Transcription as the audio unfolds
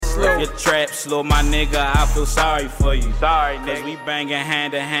If your trap slow, my nigga, I feel sorry for you. Sorry, cause we banging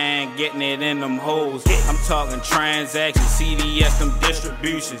hand to hand, getting it in them hoes. I'm talking transactions, CDS, them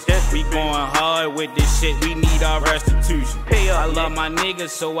distributions. We going hard with this shit, we need our restitution. I love my niggas,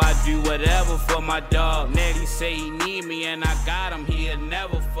 so I do whatever for my dog. He say he need me and I got him, he'll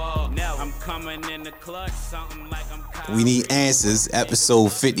never fall. I'm coming in the clutch, something like I'm We Need Answers,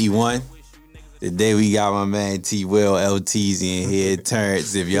 episode 51. Today we got my man T. Will, LTZ in here,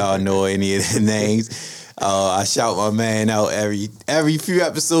 Terrence, if y'all know any of the names. I shout my man out every few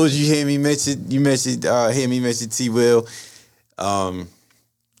episodes. You hear me mention T. Will. The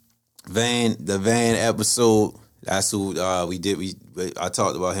Van episode, that's who we did. I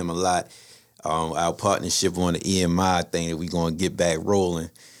talked about him a lot. Our partnership on the EMI thing that we gonna get back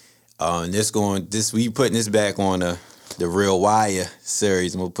rolling. We putting this back on the Real Wire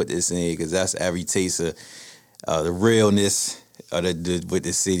series. I'm gonna put this in here because that's every taste of the realness of what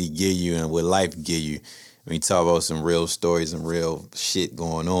the city give you and what life give you. We talk about some real stories and real shit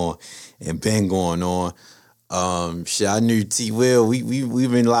going on and been going on. I knew T. Will.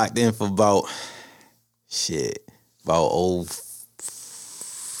 We've been locked in for about 07,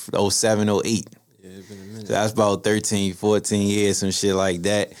 08. Yeah, it's been a minute. So that's about 13, 14 years, some shit like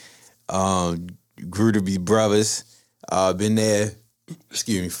that. Grew to be brothers. Been there,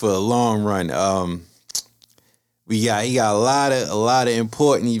 for a long run. He got a lot of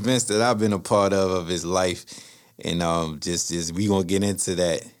important events that I've been a part of his life, and just we gonna get into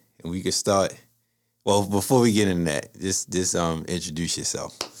that, and we can start. Well, before we get into that, just introduce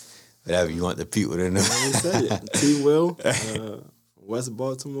yourself, whatever you want the people to know. T. Will, West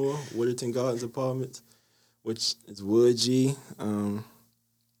Baltimore, Woodington Gardens Apartments, which is Wood G.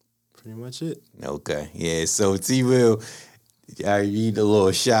 Pretty much it. Okay, yeah. So T. Will, I read a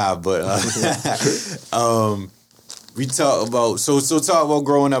little shy, but we talk about talk about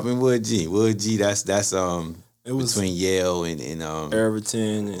growing up in Wood G. Wood G, that's it was between Yale and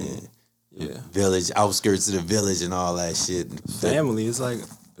Everton and village, outskirts of the village and all that shit. Family. It's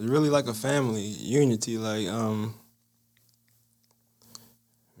really like a family unity. Like man,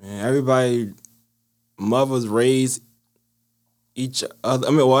 everybody mothers raise each other.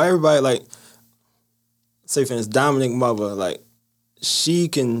 Everybody, like, say for instance, Dominic mother, like, she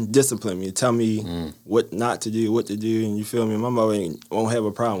can discipline me, tell me what not to do, what to do, and you feel me? My mother won't have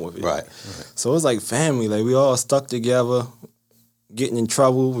a problem with it. Right. So it's like family. Like, we all stuck together, getting in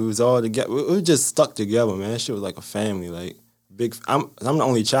trouble. We was all together. We were just stuck together, man. That shit was like a family. Like, big. I'm the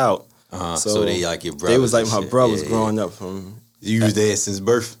only child. So they like your brothers. They was like my brothers growing up from. You was there since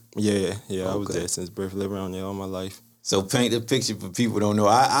birth? Yeah. I was there since birth. Lived around there all my life. So paint the picture for people who don't know.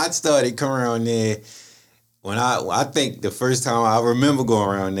 I started coming around there when I think the first time I remember going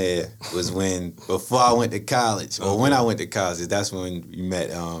around there was before I went to college, or when I went to college. That's when you met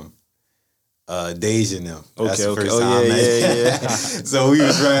Deja and them. That's the first time I met. Yeah. So we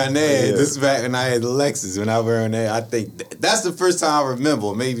was around there. This is back when I had the Lexus. When I was around there, I think that's the first time I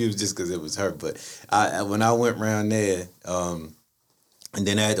remember. Maybe it was just because it was her, but when I went around there, and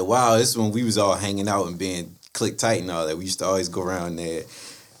then after a while, this is when we was all hanging out and being click tight and all that. We used to always go around there.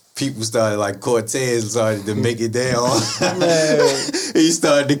 People started, like, Cortez started to make it down. He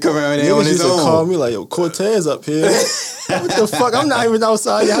started to come around there on his own. Used to call me like, yo, Cortez up here. What the fuck? I'm not even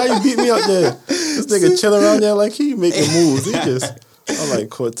outside. How you beat me up there? This nigga chilling around there like he making moves. I'm like,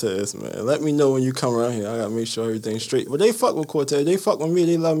 Cortez, man. Let me know when you come around here. I gotta make sure everything's straight. But they fuck with Cortez. They fuck with me.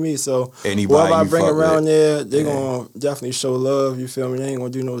 They love me. So whoever I bring around there, they gonna definitely show love. You feel me? They ain't gonna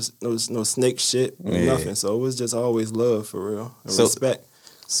do no snake shit, nothing. So it was just always love for real and respect.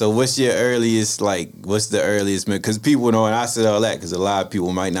 So what's the earliest, because people know, and I said all that because a lot of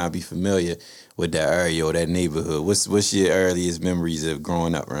people might not be familiar with that area or that neighborhood. What's your earliest memories of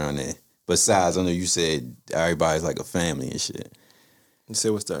growing up around there? Besides, I know you said everybody's like a family and shit. You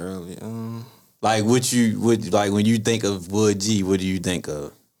said what's the early? Like when you think of Wood G, what do you think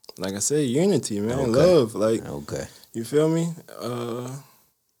of? Like I said, unity, man, love. Like, you feel me? It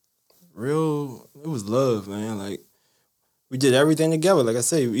was love, man. Like, we did everything together. Like I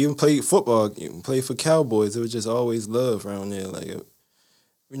say, we even played football, even played for Cowboys. It was just always love around there. Like,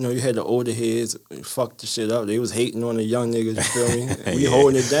 you had the older heads, fuck the shit up. They was hating on the young niggas, you feel me? We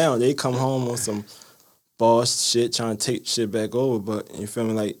holding it down. They come home on some boss shit, trying to take shit back over. But, you feel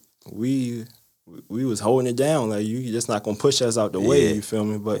me? Like, we was holding it down. Like, you just not going to push us out the way, you feel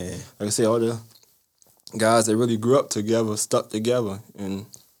me? But, like I say, all the guys that really grew up together, stuck together. And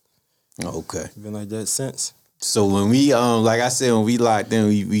been like that since. So when we, like I said, when we locked in,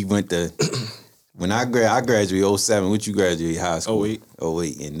 we went to, when I graduated 07, what you graduated high school? 08.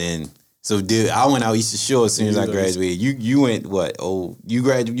 08, and then So I went out Eastern Shore as soon as I You graduated. You went what? Oh, you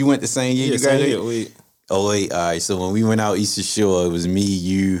went the same year you graduated? Oh wait, all right. So when we went out Eastern Shore, it was me,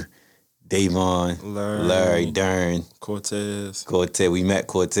 you, Davon, Larry, Darren, Cortez. We met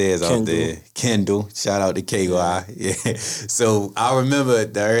Cortez out there. Kendall. Shout out to KY. Yeah. So I remember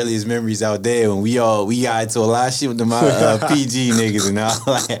the earliest memories out there when we got into a lot of shit with them PG niggas and all.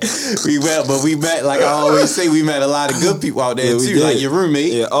 Like we met like I always say, we met a lot of good people out there too. Like your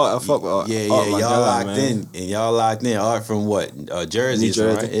roommate. Yeah, I fuck with Art. Yeah, Art, y'all locked in. And y'all locked in. Art from what? Jersey, New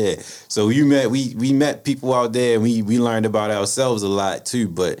Jersey. Right? Yeah. So we met people out there and we learned about ourselves a lot too.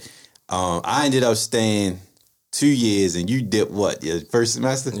 But I ended up staying 2 years, and you dipped what? Your first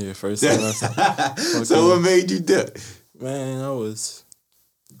semester? Yeah, first semester. So what made you dip? Man, I was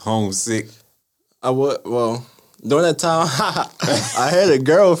homesick. Well, during that time, I had a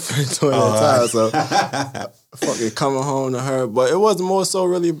girlfriend during that time, so fucking coming home to her. But it wasn't more so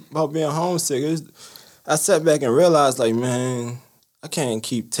really about being homesick. I sat back and realized, like, man, I can't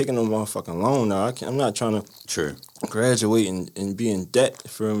keep taking no motherfucking loan now. I'm not trying to graduate and be in debt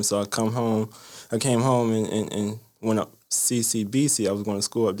for him. So I came home and went up CCBC. I was going to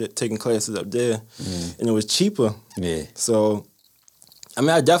school up there, taking classes up there, and it was cheaper. Yeah. So, I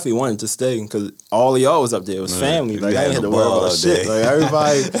mean, I definitely wanted to stay because all of y'all was up there. It was family. Like, I ain't had to worry about shit. Like,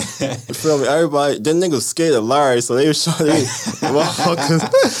 everybody, you feel me? Everybody, them niggas was scared of Larry, so they were showing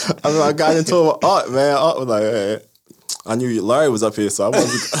motherfuckers. I mean, I got into it with Art, man. Art was like, hey, I knew Larry was up here, so I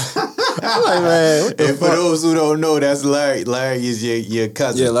wasn't. I'm like, man, what the fuck? For those who don't know, that's Larry. Larry is your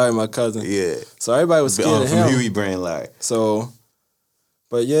cousin. Yeah, Larry, my cousin. Yeah. So everybody was scared of him. From Huey brand Larry. So,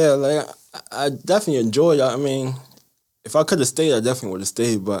 but yeah, like I definitely enjoyed it. I mean, if I could have stayed, I definitely would have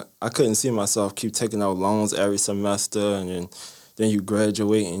stayed. But I couldn't see myself keep taking out loans every semester, and then you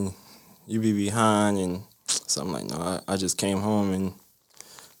graduate and you be behind, and so I'm like, no, I just came home and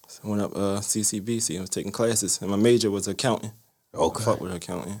went up CCBC. I was taking classes, and my major was accounting. Okay. I fuck with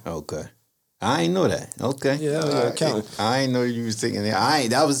accounting. Okay. I ain't know that. Okay. Yeah, accounting. I ain't know you was taking that. I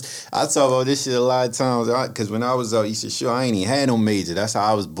talk about this shit a lot of times because when I was out Eastern Shore, I ain't even had no major. That's how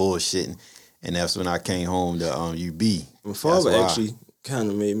I was bullshitting, and that's when I came home to UB. My father actually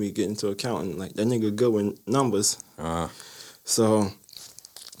kind of made me get into accounting. Like, that nigga good with numbers. So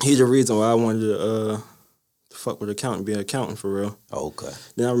he's the reason why I wanted to fuck with accounting, be an accountant for real. Okay.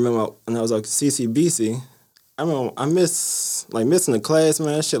 Then I remember when I was like CCBC, I missing the class,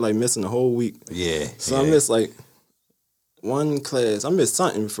 man. That shit like missing the whole week. Yeah. So I missed like one class. I missed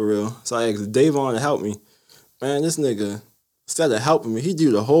something for real. So I asked Davon to help me. Man, this nigga, instead of helping me, he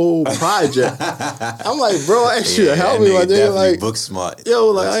do the whole project. I'm like, bro, I asked you to help me. Like, book smart. Yo,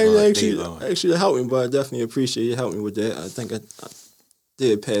 like, I ain't asked you to help me, but I definitely appreciate you helping me with that. I think I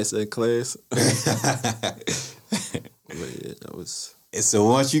did pass that class. But yeah, that was... And so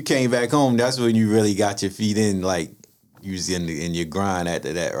once you came back home, that's when you really got your feet in, like, you was in your grind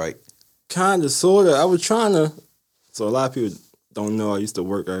after that, right? Kind of, sort of. I was trying to... So a lot of people don't know I used to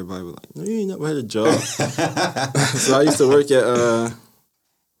work. Everybody was like, no, you ain't never had a job. So I used to work at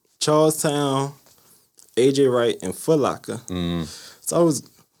Charlestown, AJ Wright, and Foot Locker. So I was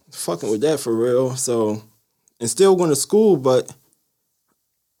fucking with that for real. So, and still going to school, but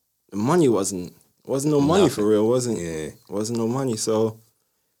the money wasn't no money for real. Wasn't no money. So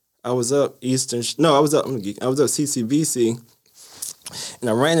I was up I was up CCBC, and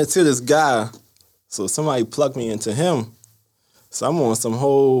I ran into this guy. So somebody plugged me into him. So I'm on some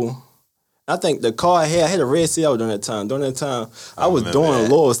whole. I think the car I had a red CL during that time. During that time, I was doing a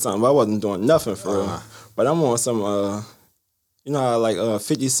little something, but I wasn't doing nothing for real. But I'm on some. You know how like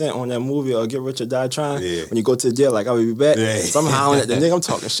 50 Cent on that movie Get Rich or Die Trying? Yeah. When you go to the jail, like, I will be back. Yeah. So I'm howling at the nigga. I'm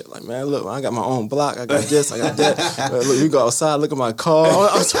talking shit like, man, look, I got my own block. I got this, I got that. Look, we go outside, look at my car.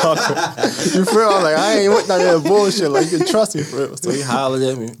 I'm talking. You feel? I'm like, I ain't with none of that bullshit. Like, you can trust me for real. So he hollered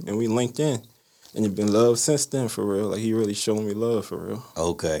at me, and we linked in. And it's been love since then for real. Like, he really showed me love for real.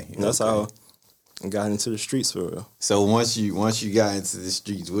 Okay. And that's how I got into the streets for real. So once you got into the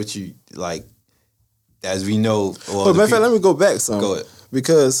streets, what you, like, as we know... But matter of fact, let me go back some. Go ahead.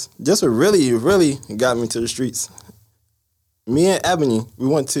 Because this what really, really got me to the streets. Me and Ebony, we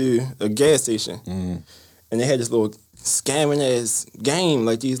went to a gas station. And they had this little scamming ass game.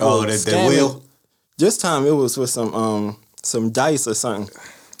 Like these little the wheel? This time it was with some dice or something.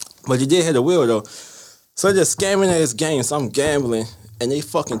 But you did have the wheel though. So just scamming ass game. So I'm gambling. And they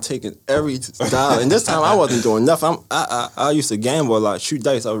fucking taking every dollar. And this time I wasn't doing nothing. I used to gamble a lot, shoot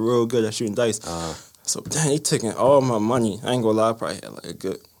dice. I was real good at shooting dice. So, damn, they taking all my money. I ain't gonna lie, I probably had like a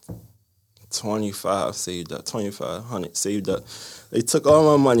good 25 saved up, 2,500 saved up. They took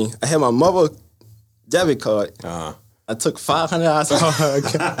all my money. I had my mother debit card. I I took $500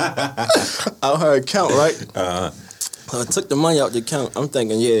 out her account, right? I took the money out the account. I'm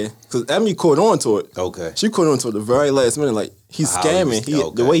thinking, yeah, because Emily caught on to it. Okay. She caught on to it the very last minute. Like, he's scamming.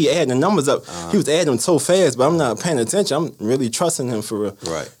 The way he added the numbers up, he was adding them so fast, but I'm not paying attention. I'm really trusting him for real.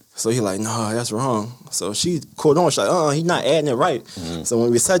 Right. So he like, no, that's wrong. So she caught on. She's like, he's not adding it right. Mm-hmm. So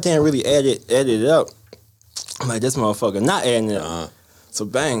when we sat there and really added it up, I'm like, this motherfucker not adding it up. So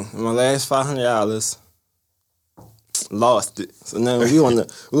bang, my last $500, lost it. So now we on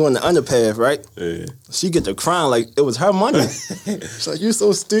the underpath, right? Yeah. She get to crying like it was her money. She's like, you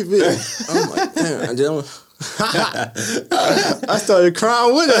so stupid. I'm like, damn. And then I started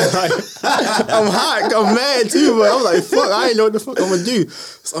crying with her. Like, I'm hot. I'm mad too, but I'm like, fuck, I ain't know what the fuck I'm gonna do.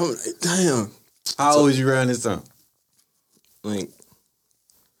 So I'm like, damn. How old was you around this time? Like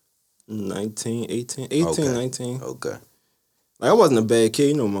 18, okay. 19. Okay. Like, I wasn't a bad kid.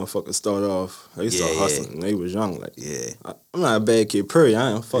 You know, motherfuckers start off. They start hustling. They was young. Like, I'm not a bad kid, period.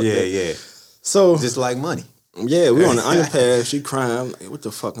 I ain't fuck that. Yeah. So just like money. Yeah, we on the underpass. She crying. I'm like, what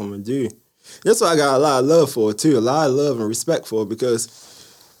the fuck I'm gonna do? That's why I got a lot of love for her too. A lot of love and respect for her because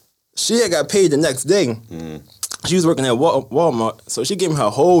she had got paid the next day. Mm. She was working at Walmart, so she gave me her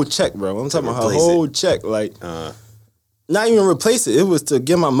whole check, bro. I'm talking about her whole check, like not even replace it. It was to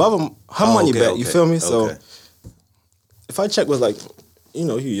give my mother her money back. You feel me? So if I check was like, you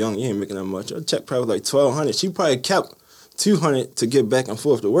know, you young, you ain't making that much. Her check probably was like $1,200. She probably kept $200 to get back and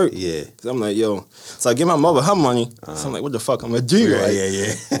forth to work. Yeah. So I'm like, yo. So I give my mother her money. So I'm like, what the fuck I'm gonna do? Yeah, like,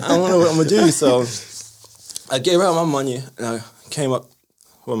 yeah. I don't know what I'm gonna do. So I gave her my money and I came up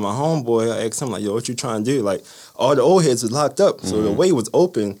with my homeboy. I asked him like, yo, what you trying to do? Like, all the old heads was locked up, so the way was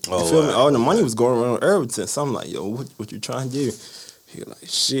open. You feel me? All the money was going around Irvington. So I'm like, yo, what you trying to do? He was like,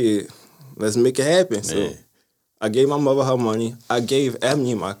 shit, let's make it happen. So I gave my mother her money. I gave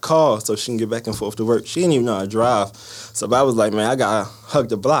Ebony my car so she can get back and forth to work. She didn't even know how to drive. So I was like, man, I gotta hug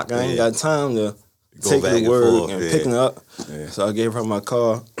the block. I ain't got time to take her to work and picking her up. Yeah. So I gave her my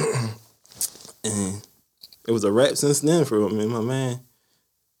car. And it was a wrap since then for me. My man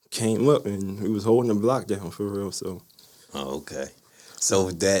came up and we was holding the block down for real. So okay. So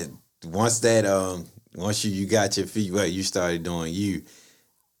that once you got your feet wet, you started doing you.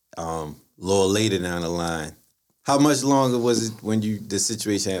 A little later down the line. How much longer was it when the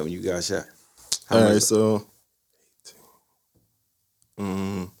situation happened when you got shot? All right, so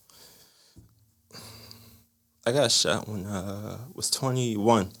I got shot when I was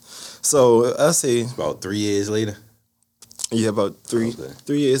 21. So I say it's about 3 years later. Yeah, about 3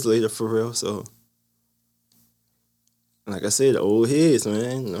 years later for real. So like I said, old heads,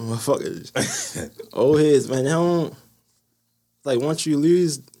 man. Motherfuckers. Old heads, man. They don't, like, once you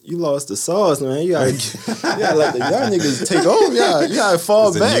lose, you lost the sauce, man. You gotta let the young niggas take over. You gotta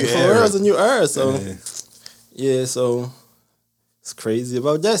fall back. For real, it's a new era. So so it's crazy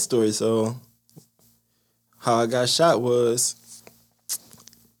about that story. So how I got shot was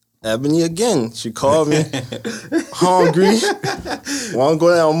Ebony again. She called me hungry. Want to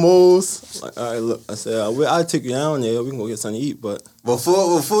go down Moles. Like, all right, look. I said, I'll take you down there. We can go get something to eat. But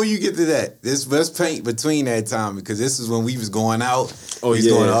before you get to that, let's paint between that time because this is when we was going out. We was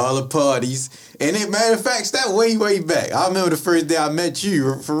going to all the parties. And matter of fact, that way back. I remember the first day I met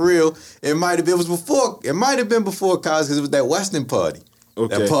you, for real. It might have been before college because it was that Western party.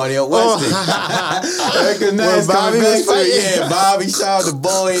 Okay. That party at Western. Bobby. Shout out to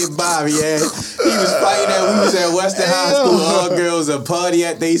Boy and Bobby. Yeah. He was fighting we was at Western High School. All girls a party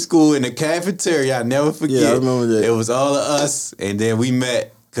at their school in the cafeteria. I never forget. Yeah, I remember that. It was all of us, and then we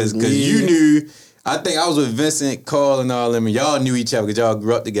met because you knew. I think I was with Vincent, Carl, and all them, and y'all knew each other because y'all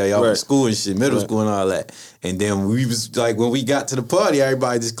grew up together. Y'all went to school and shit, middle school and all that. And then we was like, when we got to the party,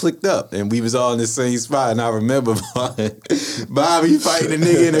 everybody just clicked up, and we was all in the same spot. And I remember Bobby fighting the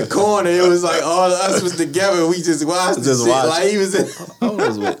nigga in the corner. It was like all of us was together. We just watched this shit. Like he was.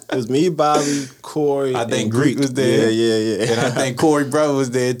 It was me, Bobby, Corey. I think Greek was there. Yeah. And I think Corey brother was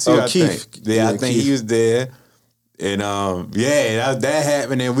there too. Keith. I think he was there. And that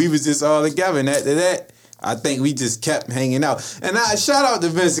happened, and we was just all together. And after that, I think we just kept hanging out. And I shout out to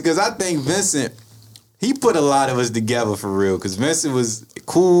Vincent because I think Vincent, he put a lot of us together for real. Because Vincent was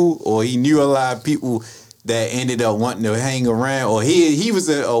cool, or he knew a lot of people that ended up wanting to hang around, or he was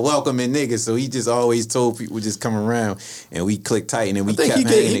a welcoming nigga, so he just always told people just come around, and we clicked tight, and then we kept hanging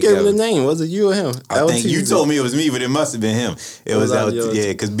together. He gave him the name. Was it you or him? I think you told me it was me, but it must have been him. It was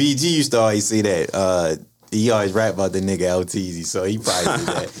because BG used to always say that. He always rap about the nigga LTZ, so he probably did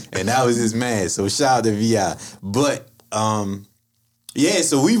that. And that was his man, so shout out to VI. But,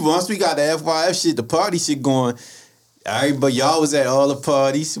 so once we got the FYF shit, the party shit going, Everybody, y'all was at all the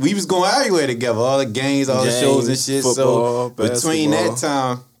parties. We was going everywhere together, all the games, all the shows and shit. Football, so between that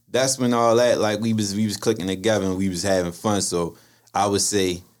time, that's when all that like we was clicking together and we was having fun. So I would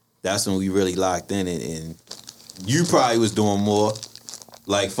say that's when we really locked in, and you probably was doing more.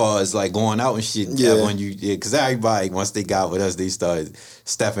 Like far as like going out and shit, when because everybody once they got with us, they started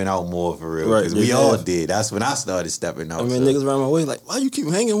stepping out more for real. Because we all did. That's when I started stepping out. I mean, niggas around my way like, why you keep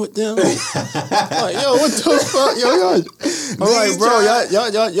hanging with them? I'm like, yo, what the fuck, yo? I'm like, bro,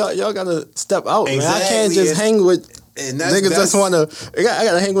 y'all gotta step out, man. I can't just hang with. And niggas just want to. I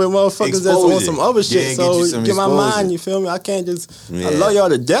gotta hang with motherfuckers that's on some other shit. So get my mind, you feel me? I can't just. I love y'all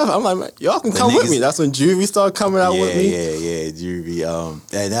to death. I'm like, man, y'all can come with me. That's when Juvie started coming out with me. Yeah, Juvie.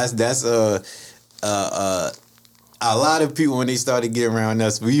 And that's a lot of people when they started getting around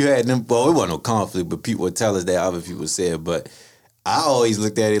us. We had them. Well, it wasn't no conflict, but people would tell us that other people said. But I always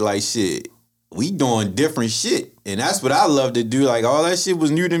looked at it like shit. We doing different shit. And that's what I love to do. Like, all that shit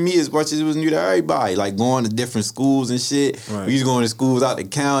was new to me as much as it was new to everybody. Like, going to different schools and shit. Right. We was going to schools out the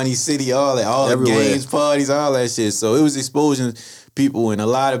county, city, all that. All everywhere. The games, parties, all that shit. So it was exposing people. And a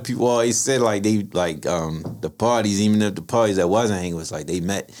lot of people always said, like, they, like, the parties, even if the parties that wasn't hanging, was like, they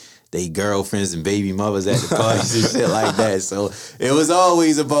met they girlfriends and baby mothers at the parties and shit like that. So it was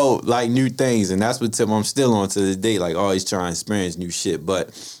always about, like, new things. And that's what I'm still on to this day. Like, always trying to experience new shit.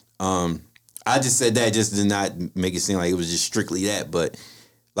 But, I just said that just to not make it seem like it was just strictly that, but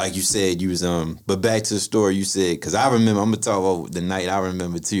like you said, you was but back to the story you said, because I remember, I'm gonna talk about the night I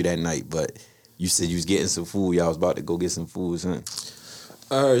remember too that night, but you said you was getting some food, y'all was about to go get some food, son.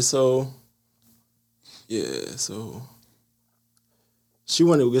 All right, so she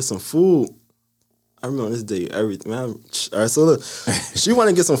wanted to get some food. I remember this day, everything, man. All right, so look, she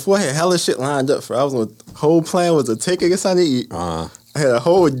wanted to get some food. I had hella shit lined up for. I was on the whole plan was to take her get something to eat. I had a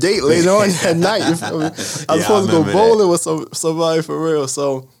whole date later on that night. You feel me? I was supposed to go bowling with somebody for real.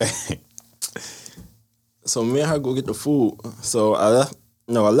 So me and her go get the food. So I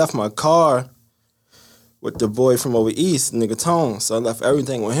left my car with the boy from over east, nigga Tone. So I left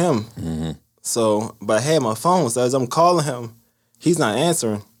everything with him. Mm-hmm. So, but I had my phone. So as I'm calling him, he's not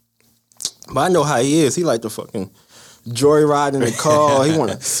answering. But I know how he is. He like to fucking joyride in the car. He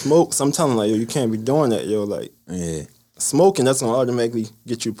want to smoke. So I'm telling him, like, yo, you can't be doing that, yo. Like, smoking, that's going to automatically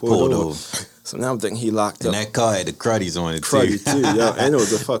get you pulled over. So now I'm thinking he locked up. And that car had the cruddies on it, Cruddy, too, yeah. And it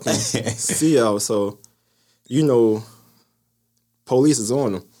was a fucking CO. So, police is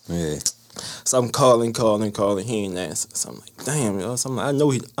on him. Yeah. So I'm calling. He ain't answer. So I'm like, damn, yo. So I'm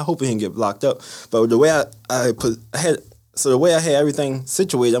like, I hope he didn't get blocked up. But the way the way I had everything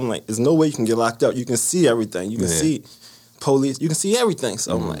situated, I'm like, there's no way you can get locked up. You can see everything. You can see police. You can see everything.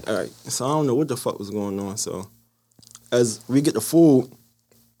 So I'm like, all right. So I don't know what the fuck was going on. So as we get the food,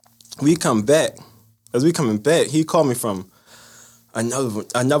 we come back. As we coming back, he called me from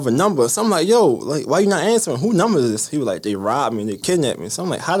another number. So I'm like, yo, like, why you not answering? Who number is this? He was like, they robbed me, they kidnapped me. So I'm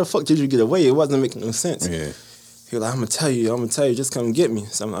like, how the fuck did you get away? It wasn't making no sense. Yeah. He was like, I'm gonna tell you, just come get me.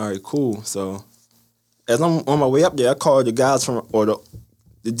 So I'm like, all right, cool. So as I'm on my way up there, I called the guys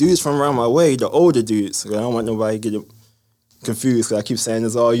the dudes from around my way, the older dudes. I don't want nobody to get confused because I keep saying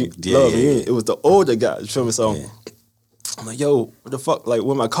it's all you love. Yeah. It was the older guys, you feel me? So I'm like, yo, what the fuck? Like,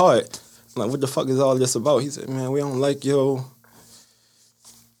 where my car at? I'm like, what the fuck is all this about? He said, man, we don't like yo.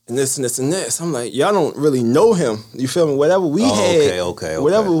 And this and this and that. So I'm like, y'all don't really know him. You feel me? Whatever we had.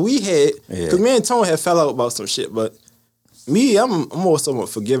 Whatever we had. Because me and Tone had fell out about some shit. But me, I'm more so a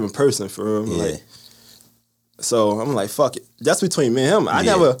forgiving person for him. Yeah. Like, so I'm like, fuck it. That's between me and him. I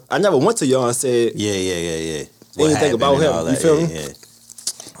never went to y'all and said anything about him. You feel me? Yeah.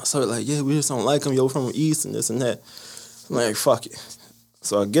 So like, yeah, we just don't like him. Yo, from the East and this and that. I'm like, fuck it.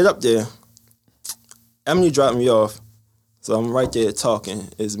 So I get up there. Emily dropped me off. So I'm right there talking.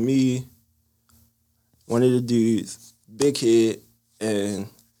 It's me, one of the dudes, big head, and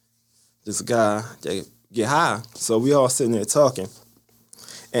this guy that get high. So we all sitting there talking.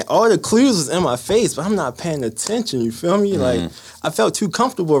 And all the clues was in my face, but I'm not paying attention, you feel me? Like, I felt too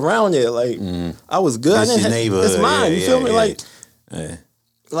comfortable around there. Like, I was good. It's your neighborhood. It's mine, you feel me? Like,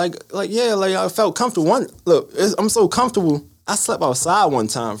 I felt comfortable. I'm so comfortable. I slept outside one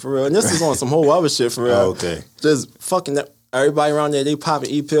time, for real. And this is on some whole other shit, for real. Okay. Just fucking everybody around there, they popping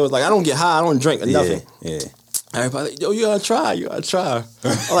E-pills. Like, I don't get high, I don't drink or nothing. Yeah. Everybody like, yo, you gotta try.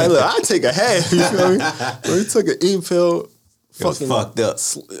 I'm like, look, I take a half, you feel me? So we took an E-pill. Fucking fucked up.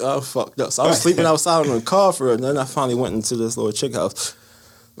 I was fucked up. So I was sleeping outside on the car for it, and then I finally went into this little chick house.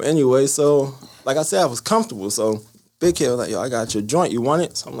 But anyway, so, like I said, I was comfortable. So Big Kid was like, yo, I got your joint. You want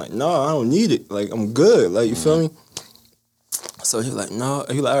it? So I'm like, no, I don't need it. Like, I'm good. Like, you feel me? So he was like, no.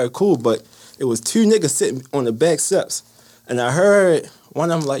 He was like, all right, cool. But it was 2 niggas sitting on the back steps. And I heard one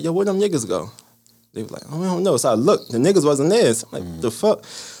of them like, yo, where them niggas go? They was like, oh, I don't know. So I looked. The niggas wasn't there. So I'm like, the fuck?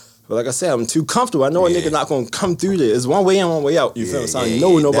 But like I said, I'm too comfortable. I know a nigga not going to come through there. It's one way in, one way out. You feel me? So I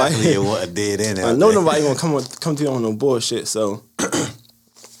know nobody. I know nobody going to come through on no bullshit. So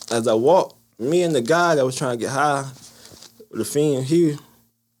as I walked, me and the guy that was trying to get high, the fiend, he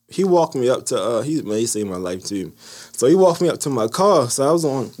walked me up to, he saved my life too. So he walked me up to my car. So I was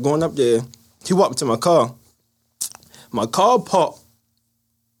going up there. He walked me to my car. My car parked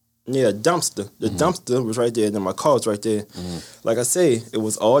near a dumpster. The dumpster was right there, and then my car was right there. Like I say, it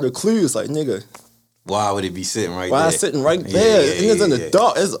was all the clues. Like, nigga, why would it be sitting right there? Why sitting right there? It's in the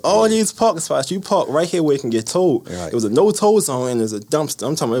dark. It's all these parking spots. You park right here where you can get towed. Right. It was a no tow zone, and there's a dumpster.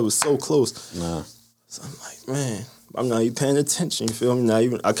 I'm talking about it was so close. Nah. So I'm like, man, I'm not even paying attention. You feel me? Not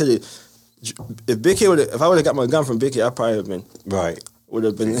even. I could have. If I would have got my gun from Big Kid, I probably would have been right. Would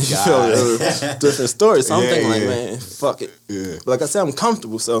have been a different story. So I'm thinking like, man, fuck it. Yeah. But like I said, I'm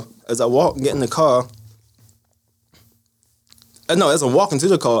comfortable. So as I walk and get in the car, as I'm walking to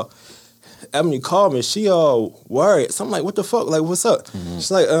the car, Ebony called me. She all worried. So I'm like, what the fuck? Like, what's up?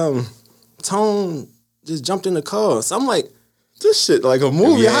 She's like, Tone just jumped in the car. So I'm like, this shit like a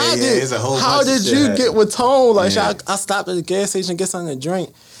movie. How did you get with Tone? Like, I stopped at the gas station, get something to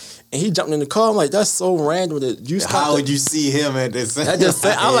drink. And he jumped in the car. I'm like, that's so random that you stopped. How would you see him at this? I just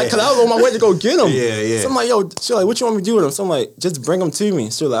said, I'm like, because I was on my way to go get him. So I'm like, yo, she's like, what you want me to do with him? So I'm like, just bring him to me.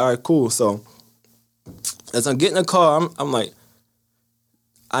 She's like, all right, cool. So as I'm getting in the car, I'm like,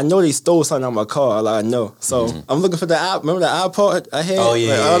 I know they stole something out of my car. Like, I know. So I'm looking for the app. Remember the iPod I had? Oh,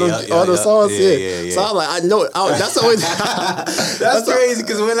 yeah. All those songs? Yeah. So I'm like, I know. That's the way. That's crazy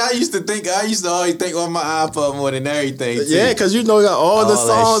because when I used to always think on my iPod more than everything. Too. Yeah, because you know you got all the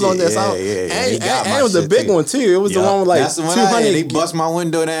songs on there. So and it was a big one too. It was the one with like that's the one 200. They bust my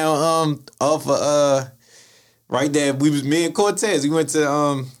window down off of right there. Me and Cortez. We went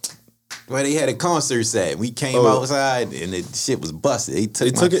to where they had a concert set. We came outside and the shit was busted.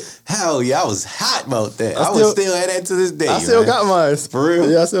 They took it? Hell yeah, I was hot about that. I would still have that to this day. I still got mine. For real?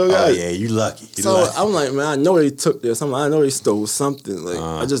 Yeah, I still got it. Yeah, you lucky. I'm like, man, I know they took this. I know they stole something. Like,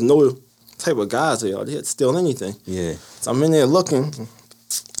 I just know the type of guys they are. They had to steal anything. Yeah. So I'm in there looking.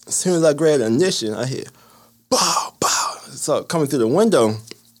 As soon as I grab the ignition, I hear, bow, bow. So coming through the window.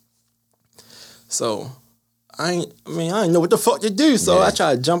 So I didn't know what the fuck to do. So I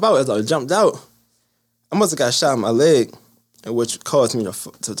tried to jump out. As I jumped out, I must have got shot in my leg, which caused me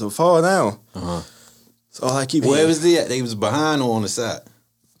to fall down. So I keep. Where was they at? They was behind or on the side?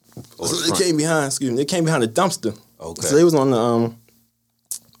 So they came behind. Excuse me. They came behind the dumpster. Okay. So they was on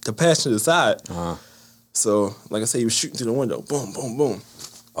the passenger side. So like I said, he was shooting through the window. Boom, boom, boom.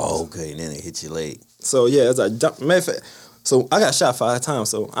 Oh, okay. And then it hit your leg. So yeah, as I jumped. Matter of fact, so I got shot 5 times.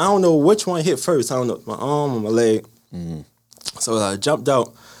 So I don't know which one hit first. I don't know, my arm or my leg. So as I jumped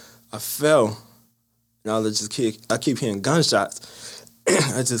out, I fell. Now I keep hearing gunshots.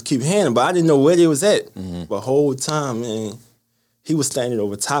 I just keep hearing them, but I didn't know where they was at. The whole time, man, he was standing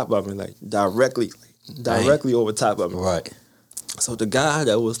over top of me, like directly over top of me. Right. So the guy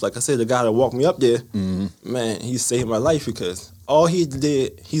that was, like I said, the guy that walked me up there, man, he saved my life because all he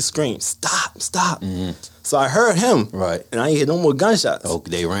did, he screamed, stop, stop. So I heard him. Right. And I ain't hear no more gunshots. Oh,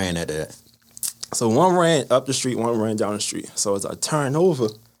 they ran at that. So one ran up the street, one ran down the street. So as I turned over,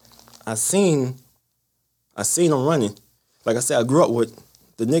 I seen him running. Like I said, I grew up with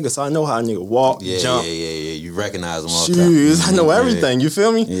the nigga, so I know how a nigga walk, jump. Yeah. You recognize him all the time. I know everything. You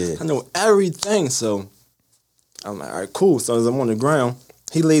feel me? Yeah. I know everything. So I'm like, all right, cool. So as I'm on the ground,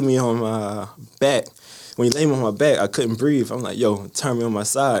 he laid me on my back. When he laid me on my back, I couldn't breathe. I'm like, yo, turn me on my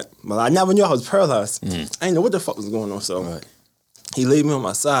side. But I never knew I was paralyzed. I didn't know what the fuck was going on. So he laid me on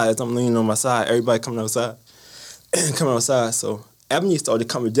my side. As I'm leaning on my side, everybody coming outside. So Ebony started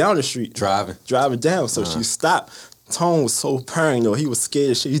coming down the street. Driving down. So she stopped. Tone was so paranoid. He was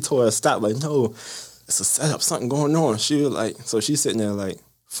scared as shit. He told her to stop. Like, no, it's a setup. Something going on. She was like, so she's sitting there like,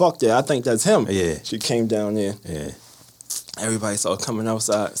 fuck that. I think that's him. Yeah. She came down there. Yeah. Everybody started coming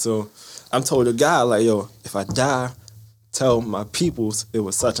outside. So I'm told the guy, like, yo, if I die, tell my peoples it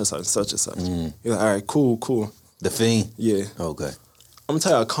was such and such and such and such. He's like, all right, cool. The Fiend? Yeah. Okay. I'm gonna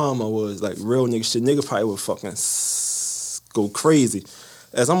tell you how calm I was. Like, real nigga shit. Nigga probably would fucking go crazy.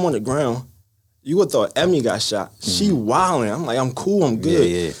 As I'm on the ground, you would thought Emmy got shot. She wilding. I'm like, I'm cool, I'm good.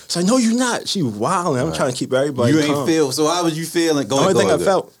 Yeah. She's like, no, you not. She wilding. I'm trying to keep everybody calm. You ain't feel, so how was you feeling? The only thing I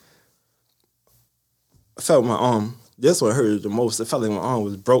felt my arm. This one hurt the most. It felt like my arm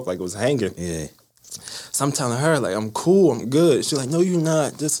was broke, like it was hanging. Yeah. So I'm telling her, like, I'm cool, I'm good. She's like, no, you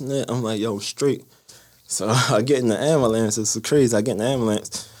not, this and that. I'm like, yo, straight. So I get in the ambulance. It's so crazy. I get in the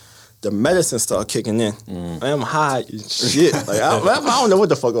ambulance. The medicine start kicking in. I'm high as shit. Like I don't know what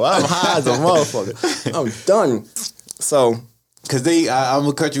the fuck. I'm high as a motherfucker. I'm done. So, cause I'm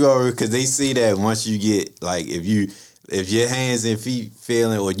gonna cut you over because they see that once you get like if your hands and feet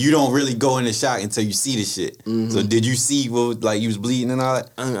feeling or you don't really go into shock until you see the shit. Mm-hmm. So did you see what like you was bleeding and all that?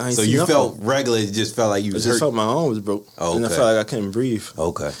 I so you nothing. Felt regular. It just felt like you was I just hurt. felt my arm was broke. Oh, okay. And I felt like I couldn't breathe.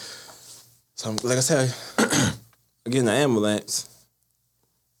 Okay. So like I said, I get in the ambulance.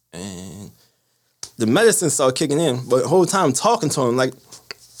 And the medicine started kicking in, but the whole time I'm talking to him, like,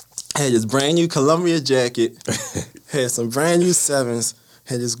 I had this brand new Columbia jacket, had some brand new Sevens,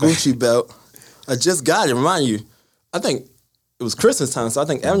 had this Gucci belt. I just got it, remind you. I think it was Christmas time, so I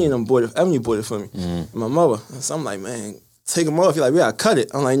think Ebony bought it for me. Mm. My mother. So I'm like, man, take them off. You're like, we gotta cut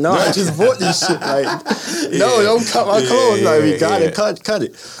it. I'm like, no, I just bought this shit. Like, no, don't cut my clothes. Like, we gotta cut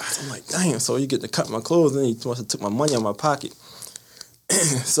it. So I'm like, damn. So you get to cut my clothes, and he must have took my money out of my pocket.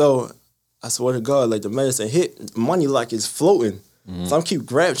 So I swear to God, like the medicine hit, money like it's floating. Mm-hmm. So I'm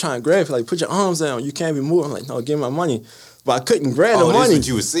trying to grab, like put your arms down, you can't be moving. I'm like, no, give me my money. But I couldn't grab the money. Oh, this what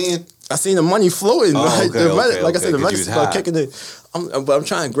you were seeing? I seen the money floating. Oh, like, okay, like I said, the medicine started kicking in. But I'm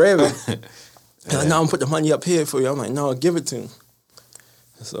trying to grab it. And like, no, I'm gonna put the money up here for you. I'm like, no, give it to me.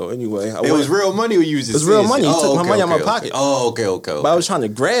 So anyway, it was real money or you was just it was real money. He took my money out of my pocket. Oh, okay. But I was trying to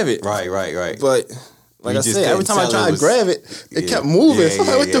grab it. Right. But like I said, every time I tried to grab it, it kept moving. So I'm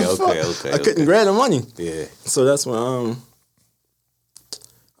like, what the fuck? I couldn't grab the money. Yeah. So that's when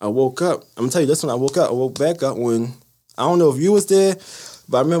I woke up. I'm gonna tell you, that's when I woke up. I woke back up when, I don't know if you was there,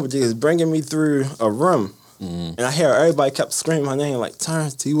 but I remember they was bringing me through a room. Mm. And I hear everybody kept screaming my name, like,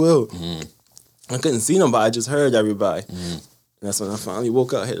 Terrence T. Will. Mm. I couldn't see nobody, I just heard everybody. Mm. And that's when I finally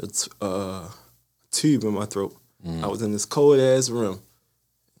woke up. I had a tube in my throat. I was in this cold-ass room.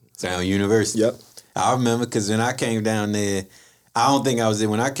 Down University? Yep. I remember because when I came down there, I don't think I was there.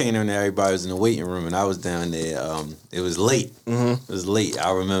 When I came down there, everybody was in the waiting room, and I was down there. It was late. Mm-hmm. It was late.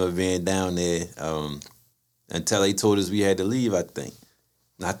 I remember being down there until they told us we had to leave, I think.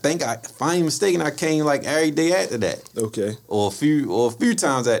 And I think, if I ain't mistaken, I came like every day after that. Okay. Or a few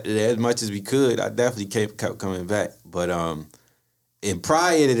times after that, as much as we could. I definitely kept coming back. But and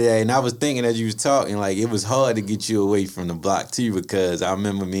prior to that, and I was thinking as you was talking, like it was hard to get you away from the block too, because I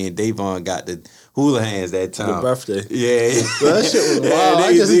remember me and Davon got the hula hands that time. The birthday. Yeah. Well, that shit was wild.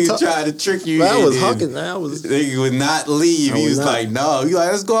 Niggas tried to trick you. I was hucking. Nigga would not leave. He was like, no. He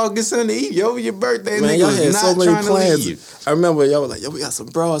like, let's go out and get something to eat. Yo, your birthday. Man, nigga y'all was had not so many trying plans. to leave. I remember y'all was like, yo, we got some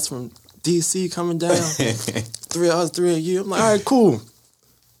bras from DC coming down. 3 hours, 3 of you. I'm like, all right, cool.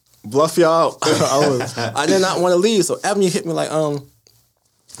 Bluff y'all out. I did not want to leave. So Ebony hit me like,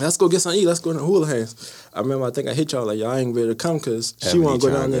 let's go get something to eat. Let's go to the hula hands. I remember, I think I hit y'all like, y'all ain't ready to come because she want to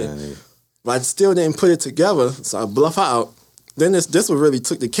go down there. But I still didn't put it together, so I bluff her out. Then this what really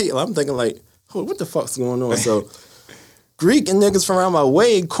took the cake. I'm thinking like, oh, what the fuck's going on? So Greek and niggas from around my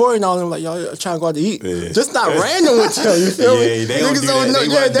way, Corey and all them like, y'all trying to go out to eat. Yeah. Just not random with them, you feel me? They don't niggas do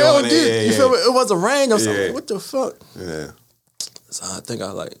that. They don't do it. You feel me? It wasn't random. So I'm like, what the fuck? Yeah. So I think I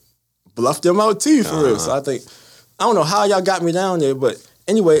like bluffed them out too, for real. So I don't know how y'all got me down there, but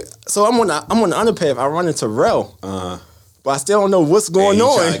anyway, so I'm on the underpath. I run into Rel. But I still don't know what's going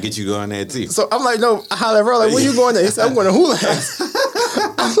on. Trying to get you going there too. So I'm like, no, I holler at Rel, like, where you going there? He said, I'm going to hula hands.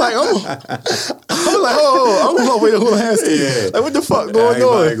 I'm like, I'm on my way to hula hands too. Yeah. Like, what the fuck going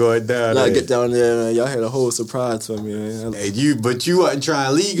on? Going down I get down there, man. Y'all had a whole surprise for me, man. Hey, but you wasn't trying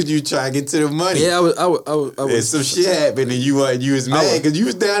to leave because you trying to get to the money. Yeah, I was. And some shit happened and you was mad because you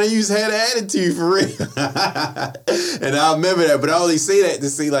was down there, you had an attitude for real. And I remember that, but I only say that to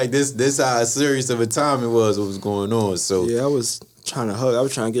see like this how serious of a time it was what was going on. So yeah, I was trying to hug. I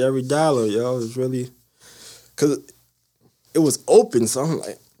was trying to get every dollar, y'all. It was really, because it was open, so I'm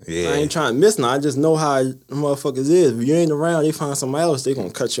like, I ain't trying to miss now. I just know how motherfuckers is. If you ain't around, they find somebody else, they gonna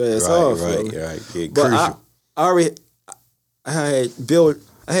cut your ass off. Right. Yeah, but crucial. I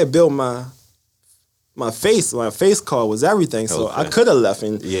had built my face card was everything, so I could have left.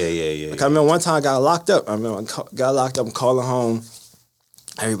 And yeah. Like, I remember one time I got locked up. I'm calling home.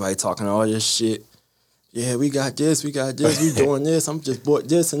 Everybody talking all this shit. Yeah, we got this, we doing this. I'm just bought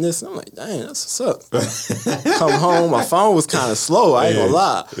this and this. And I'm like, dang, that's what's up. Come home, my phone was kind of slow. I ain't gonna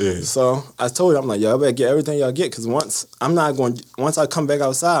lie. Yeah. So I told him, I'm like, y'all better get everything y'all get, because once I come back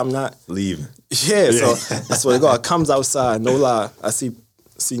outside, I'm not leaving. Yeah, so that's what it goes. I comes outside, no lie. I see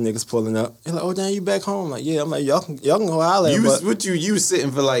niggas pulling up. They're like, oh, damn, you back home? I'm like, yeah. I'm like, y'all can go holler. You was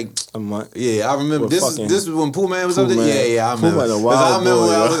sitting for like a month. Yeah, I remember this was when Pooh Man was up there. Yeah, I remember. I remember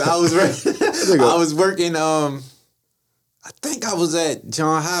I was I was working I think I was at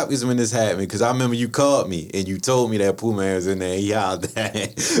John Hopkins when this happened because I remember you called me and you told me that Pooh Man was in there. He howled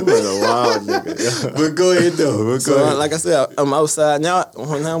that. You been a wild nigga. But go ahead though. Like I said, I'm outside now.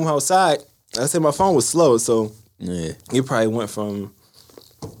 When I'm outside, like I said my phone was slow, so yeah, it probably went from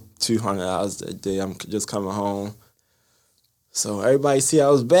 $200 that day. I'm just coming home, so everybody see I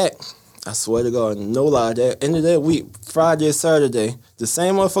was back. I swear to God, no lie. That end of that week, Friday, Saturday, the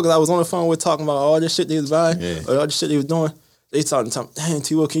same motherfuckers I was on the phone with talking about all this shit they was buying, or all the shit they was doing. They talking, damn,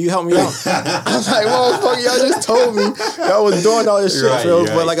 T-Will, can you help me out? I was like, motherfucker, y'all just told me y'all was doing all this shit, right.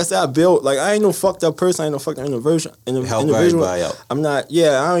 But like I said, I built, like, I ain't no fucked up person. I ain't no fucked up individual. Help everybody out. I'm not,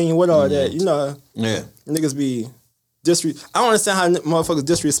 I ain't with all that. You know, yeah, niggas be I don't understand how motherfuckers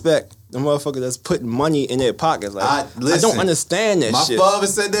disrespect the motherfucker that's putting money in their pockets. Like, I don't understand that shit. My father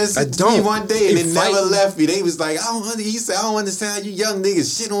said that to me one day and it never left me. They was like, he said, I don't understand how you young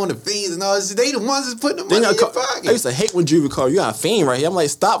niggas shit on the fiends and all this shit. They the ones that's putting the money in your pocket. I used to hate when Drew would call you got a fiend right here. I'm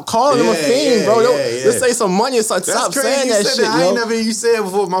like, stop calling him a fiend, bro. Let's say some money or something. Stop saying that shit, I ain't never you said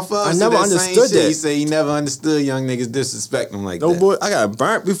before. My father I never understood that. He said he never understood young niggas disrespect him like that. No, boy, I got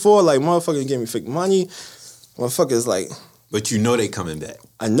burnt before. Like, motherfucker gave me fake money. Motherfuckers like... But you know they coming back.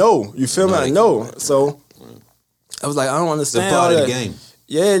 I know. You feel me? I know. So I was like, I don't understand. It's a part of the game.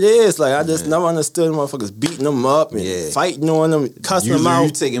 Yeah, it is. Like, I just never understood motherfuckers beating them up and fighting on them, cussing them out. You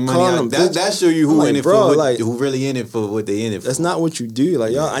taking money out. That show you who in it for who really in it for what they in it for. That's not what you do.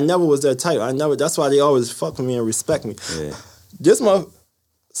 Like, y'all, I never was that type. That's why they always fuck with me and respect me. Yeah.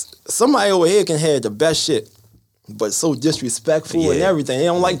 Somebody over here can have the best shit, but so disrespectful and everything. They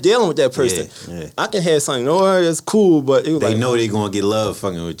don't like dealing with that person. Yeah. I can have something, it's cool, but it was they know they gonna get love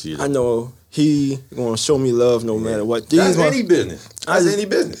fucking with you. I know he gonna show me love no matter what. That's any business. That's any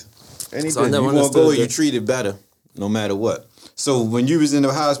business. Any business. You gonna go, you treat it better no matter what. So when you was in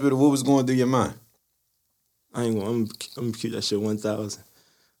the hospital, what was going through your mind? I'm gonna keep that shit 1,000.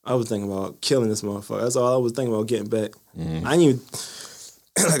 I was thinking about killing this motherfucker. That's all I was thinking about, getting back. I didn't even,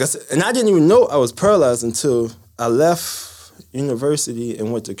 like I said, and I didn't even know I was paralyzed until I left university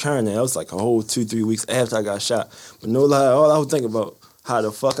and went to Kearney. That was like a whole 2-3 weeks after I got shot. But no lie, all I was thinking about how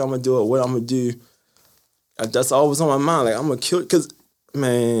the fuck I'm gonna do it, what I'm gonna do. That's all was on my mind. Like, I'm gonna kill, cause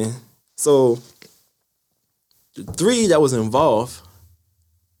man, so the 3 that was involved,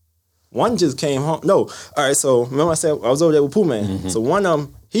 one just came home. No, all right. So remember I said I was over there with Pooh Man. So one of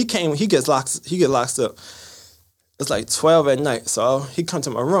them, he get locked up. It's like 12 at night. So he come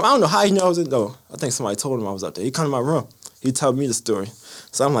to my room. I don't know how he knows it though. I think somebody told him I was up there. He come to my room. He told me the story.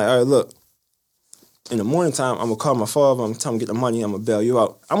 So I'm like, all right, look. In the morning time, I'm gonna call my father. I'm gonna tell him to get the money. I'm gonna bail you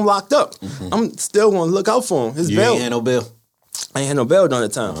out. I'm locked up. I'm still gonna look out for him. His bail. You ain't had no bail? I ain't had no bail during the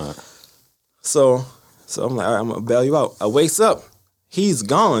time. So I'm like, all right, I'm gonna bail you out. I wakes up. He's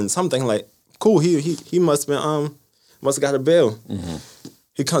gone. Something like, cool. He must have got a bail.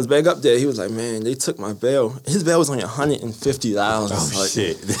 He comes back up there. He was like, man, they took my bail. His bail was only $150. Oh,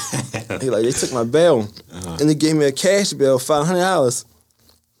 shit. He like, they took my bail. And they gave me a cash bail, $500.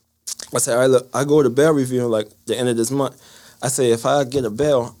 I said, all right, look, I go to bail review like the end of this month. I say, if I get a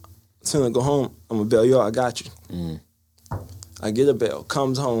bail, as soon as I go home, I'm going to bail you out. I got you. I get a bail,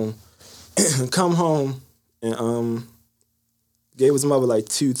 come home, and gave his mother like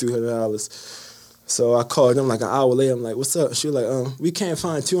 $200-$300. So I called them like an hour later. I'm like, what's up? She was like, we can't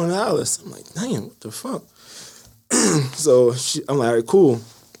find $200. I'm like, damn, what the fuck? So I'm like, all right, cool.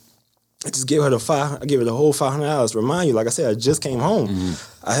 I just gave her I gave her the whole $500. Remind you, like I said, I just came home.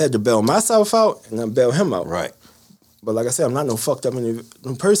 I had to bail myself out and then bail him out. Right. But like I said, I'm not no fucked up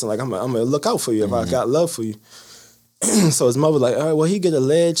person. Like I'm gonna look out for you if I got love for you. So his mother was like, all right, well, he get a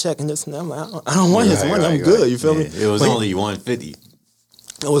lead check and this and that. I'm like, I don't want his money. I'm good. You feel me? It was only $150.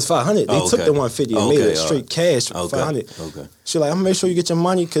 It was $500. They took the $150 and made it straight cash for $500. Okay. She like, I'm gonna make sure you get your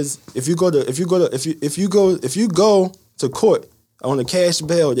money because if you go to court on a cash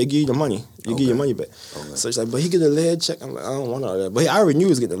bail, they give you the money. They give you your money back. Okay. So she's like, but he get a lead check. I'm like, I don't want all that. But I already knew he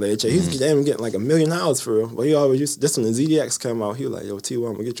was getting a lead check. He was getting like $1 million for real. But he always used this when the ZDX came out. He was like, yo, T1,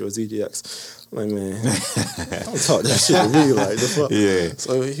 I'm gonna get you a ZDX. I'm like, man, don't talk that shit to me. Like, the fuck. Yeah.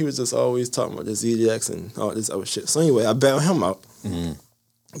 So he was just always talking about the ZDX and all this other shit. So anyway, I bailed him out.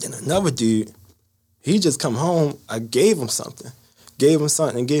 Then another dude, he just come home. I gave him something.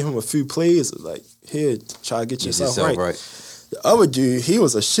 And gave him a few plays. Like, here, try to get yourself right. The other dude, he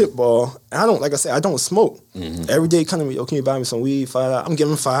was a shitball. I don't smoke. Every day he come to me, can you buy me some weed? $5. I'm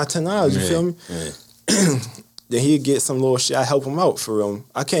giving him $5-$10. You feel me? Yeah. Then he'd get some little shit. I help him out for him.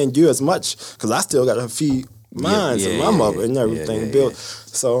 I can't do as much because I still got to feed mine and my mother and everything. Build.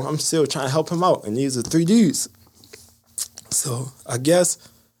 So I'm still trying to help him out. And these are 3 dudes. So I guess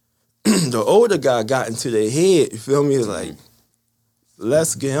the older guy got into their head. You feel me? It's like,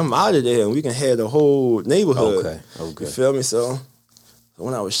 let's get him out of there, and we can have the whole neighborhood. Okay. You feel me? So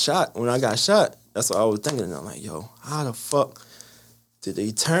when I got shot, that's what I was thinking. And I'm like, yo, how the fuck did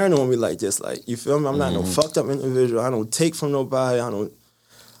they turn on me like this? Like, you feel me? I'm not no fucked up individual. I don't take from nobody.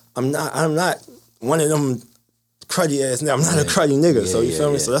 I'm not one of them cruddy ass niggas. I'm not a cruddy nigga. So you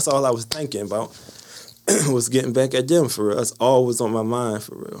feel me? So that's all I was thinking about. Was getting back at them for real. That's all was on my mind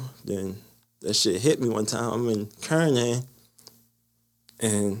for real. Then that shit hit me one time. I'm in Kernan,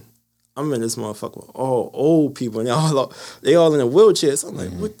 and I'm in this motherfucker with all old people, and they all in a wheelchair. So I'm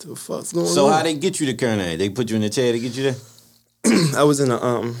like, what the fuck's going on? So how they get you to Kernan? They put you in a chair to get you there? I was in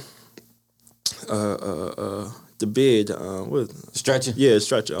a the bed. What is it? Stretcher? Yeah,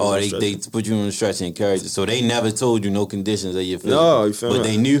 stretcher. Oh, they put you on the stretcher and carried you. So they never told you no conditions of your physical. No, you feel me? But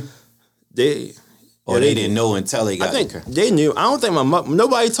they knew? Or they didn't know until they got I think they knew. I don't think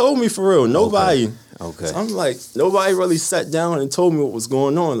nobody told me for real. Nobody. Okay. So I'm like, nobody really sat down and told me what was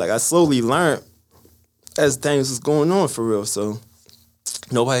going on. Like, I slowly learned as things was going on for real. So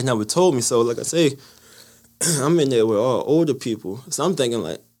nobody never told me. So like I say, I'm in there with all older people. So I'm thinking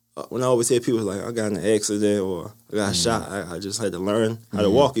like, when I always hear people like, I got in an accident or I got shot, I just had to learn how to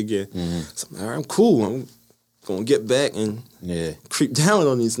walk again. So I'm like, all right, I'm cool. I'm gonna get back and creep down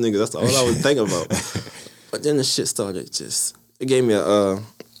on these niggas. That's all I was thinking about. But then the shit started it gave me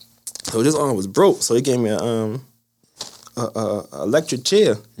so this arm was broke, so it gave me a electric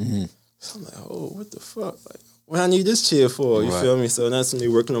chair. So I'm like, oh, what the fuck? Like, what I need this chair for? You feel me? So that's when they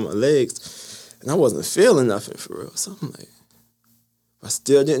working on my legs, and I wasn't feeling nothing for real. So I'm like, I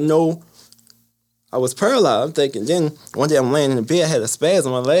still didn't know I was paralyzed. I'm thinking, then one day I'm laying in the bed, I had a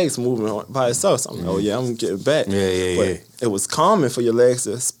spasm, my legs moving by itself. So I'm like, oh yeah, I'm getting back. But it was common for your legs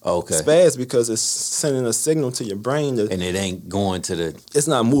to spaz because it's sending a signal to your brain that, and it ain't going to the. It's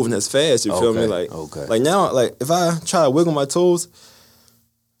not moving as fast. You feel me? Like now, like if I try to wiggle my toes,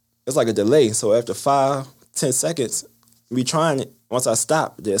 it's like a delay. So after 5-10 seconds, me trying it, once I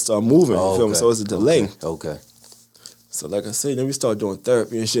stop, they start moving. You feel me? So it's a delay. Okay. So like I said, then we started doing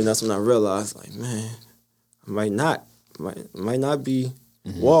therapy and shit. And that's when I realized, like, man, I might not be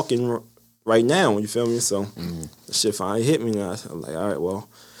walking right now. You feel me? So the shit finally hit me. Now I'm like, all right, well,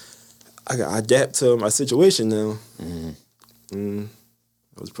 I got to adapt to my situation now. That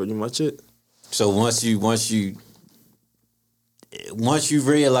was pretty much it. So once you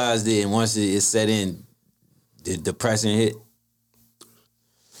realized it and once it set in, did depression hit?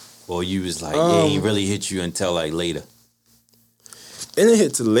 Or you was like, it ain't really hit you until like later? It didn't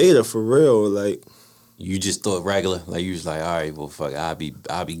hit till later for real. Like, you just thought regular, like you was like, all right, well, fuck, I'll be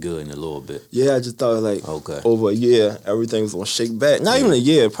good in a little bit. Yeah, I just thought like over a year everything was gonna shake back. Not even a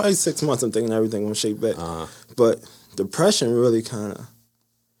year, probably 6 months. I'm thinking everything gonna shake back. But depression really kind of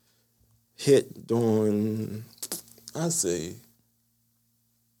hit during, I'd say,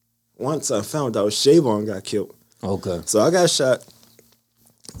 once I found out Shavon got killed. Okay. So I got shot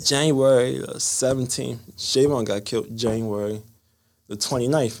January 17th. Shavon got killed January the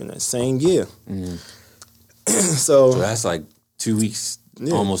 29th in that same year. So that's like 2 weeks,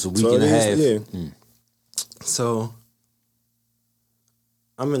 almost a week and a half. Yeah. So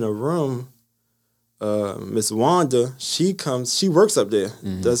I'm in a room. Miss Wanda, she works up there.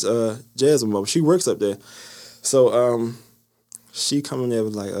 That's Jasmine Mom. She works up there. So she come in there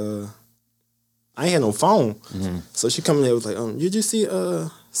with like I ain't had no phone. So she come in there with like, did you see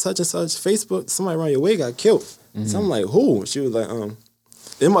such and such Facebook? Somebody around your way got killed. So I'm like, who? She was like,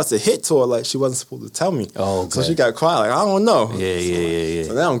 it must have hit to her like she wasn't supposed to tell me. Oh, okay. So she got quiet, like, I don't know. Yeah.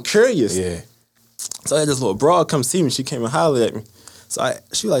 So now I'm curious. Yeah. So I had this little broad come see me. She came and hollered at me. So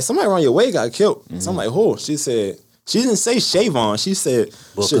she was like, somebody around your way got killed. So I'm like, who? She said, she didn't say Shavon. She said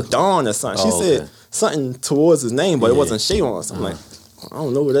Shadon or something. She said something towards his name, but it wasn't Shavon. So I'm like, I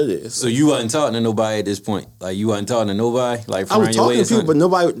don't know what that is. So you wasn't talking to nobody at this point? Like, you wasn't talking to nobody? Like, from around your way or something? I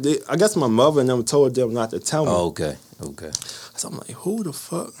was talking to people, but nobody, I guess my mother and them told them not to tell me. Oh, okay. So I'm like, who the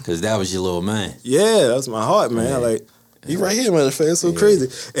fuck? Because that was your little man. Yeah, that's my heart, man. Yeah. Like, he right here, man. It's so crazy.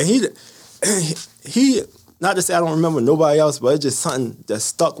 And he, not to say I don't remember nobody else, but it's just something that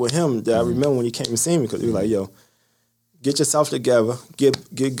stuck with him that I remember when he came and see me, because he was like, yo, get yourself together, get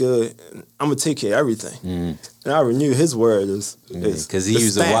good. I'm gonna take care of everything. And I already knew his word is because he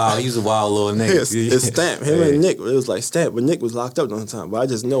was a wild little nigga. It's stamped. Him and Nick, it was like stamped, but Nick was locked up the time. But I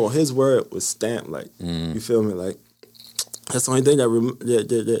just know his word was stamped. Like you feel me? Like that's the only thing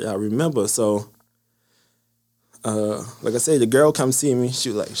that I remember. So, like I said, the girl come see me. She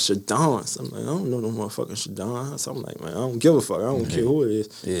was like Shadon. So I'm like, I don't know no motherfucking Shadon. So I'm like, man, I don't give a fuck. I don't care who it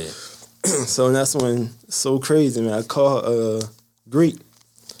is. So that's when so crazy, man. I call Greek.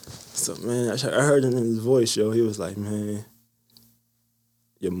 So, man, I heard it in his voice, yo. He was like, man,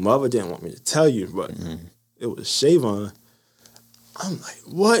 your mother didn't want me to tell you, but it was Shavon. I'm like,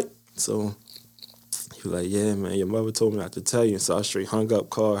 what? So he was like, yeah, man, your mother told me not to tell you. So I straight hung up,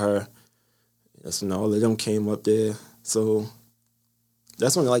 called her. That's when all of them came up there. So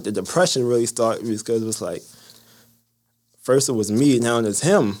that's when like the depression really started, because it was like, first it was me, now it's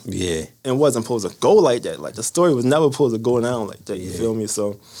him. Yeah. And it wasn't supposed to go like that. Like the story was never supposed to go down like that, you feel me?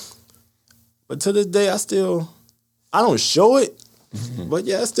 So, but to this day, I don't show it, but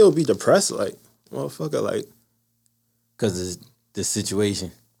yeah, I still be depressed, like, motherfucker, like. Because of the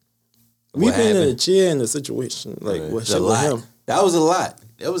situation. Me being in the chair in the situation, like, what shit with him. That was a lot.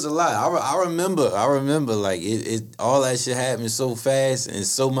 It was a lot. I remember like it all that shit happened so fast and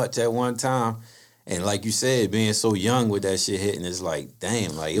so much at one time. And like you said, being so young with that shit hitting, it's like,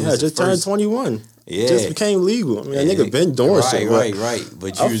 damn, like it was just turned 21. Yeah. Just became legal. I mean, that nigga been doing shit. Right.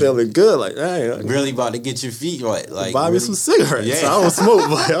 But you I'm feeling good, like, dang. Really about to get your feet right. Like, buy me really, some cigarettes. Yeah. So I don't smoke,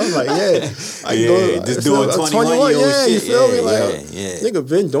 but I was like, I can go, just doing 21-year-old shit. You feel me? Like, yeah. Nigga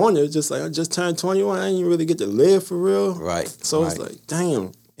been doing it. Just like, I just turned 21. I didn't really get to live for real. Right. So it's like,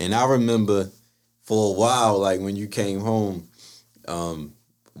 damn. And I remember for a while, like when you came home,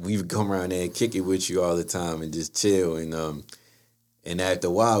 we would come around there and kick it with you all the time and just chill. And after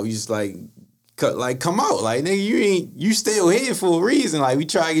a while, we just like come out. Like, nigga, you still here for a reason. Like, we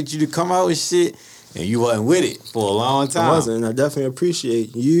try to get you to come out and shit, and you wasn't with it for a long time. I wasn't. I definitely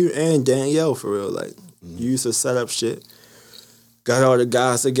appreciate you and Danielle for real. Like, you used to set up shit. Got all the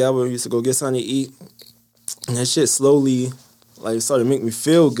guys together. We used to go get something to eat. And that shit slowly, like, started to make me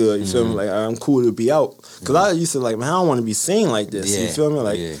feel good. You feel me? Like, I'm cool to be out. Because I used to, like, man, I don't want to be seen like this. You feel me?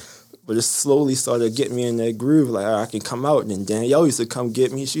 Like, but it slowly started getting me in that groove. Like, I can come out. And then Danielle used to come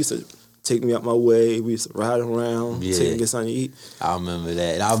get me. She used to take me up my way. We used to ride around, take me get something to eat. I remember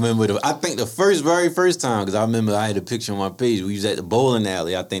that. I remember I think the very first time, because I remember I had a picture on my page. We was at the bowling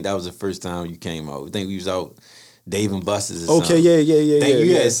alley. I think that was the first time you came out. I think we was out Dave and Buster's or something. Yeah.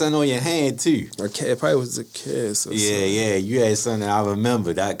 You had something on your hand too. It probably was a kiss. Yeah. You had something. I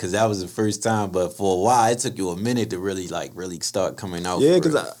remember that because that was the first time. But for a while, it took you a minute to really start coming out. Yeah,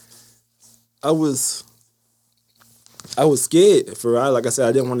 because I was scared for real. Like I said,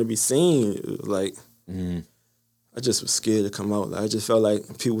 I didn't want to be seen. It was like I just was scared to come out. Like, I just felt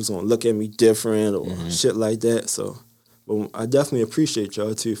like people was gonna look at me different or shit like that. So. But I definitely appreciate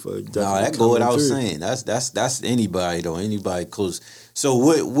y'all too for definitely. No, that go what I was saying. That's anybody though, anybody close. So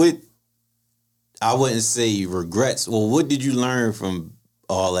what I wouldn't say regrets. Well, what did you learn from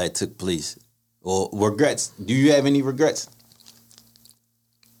all that took place? Or regrets? Do you have any regrets?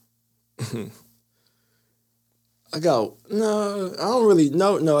 I don't really.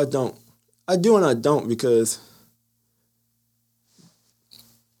 No, I don't. I do and I don't, because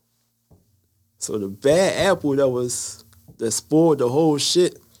so the bad apple that spoiled the whole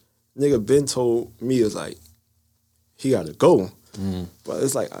shit, nigga Ben told me, is like, he gotta go. But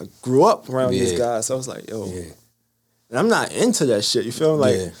it's like, I grew up around these guys, so I was like, yo. And I'm not into that shit, you feel me?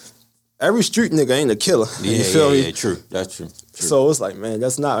 Like, every street nigga ain't a killer. You feel me? Yeah, true. That's true. So it's like, man,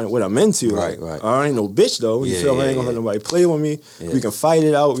 that's not what I'm into. Right. I ain't no bitch though. You feel me? I ain't gonna let nobody play with me. Yeah. We can fight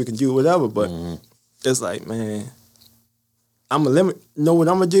it out, we can do whatever, but it's like, man, I'm gonna know what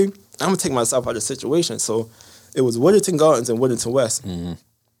I'm gonna do? I'm gonna take myself out of the situation. So it was Woodington Gardens and Woodington West. I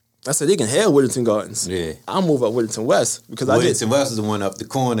said, they can have Woodington Gardens. Yeah. I'll move up Woodington West. Because Woodington West is the one up the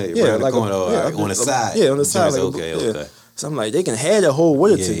corner, around the corner, on the side. Yeah, on the side. Like, okay. So I'm like, they can have that whole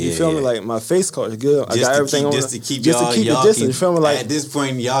Woodington. You feel me? Like, my face card is good. I got everything on. Just to keep the distance. You feel me? Like, at this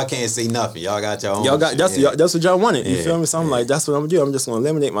point, y'all can't say nothing. Y'all got your own. That's what y'all wanted. You feel me? So I'm like, that's what I'm gonna do. I'm just gonna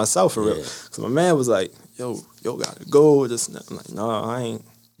eliminate myself for real. So my man was like, yo gotta go. This and that. I'm like, no, I ain't.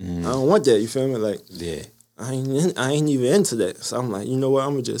 I don't want that. You feel me? Like, I ain't even into that. So I'm like, you know what?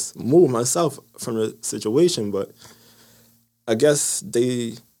 I'm gonna just move myself from the situation. But I guess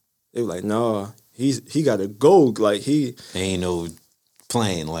they were like, nah, he gotta go. Like, he ain't no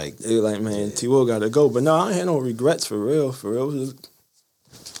playing. Like, they were like, man, T-Will gotta go. But no, I had no regrets for real.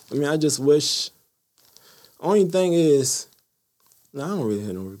 I mean, I just wish. Only thing is, I don't really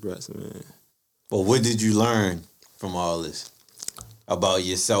have no regrets, man. Well, what did you learn from all this about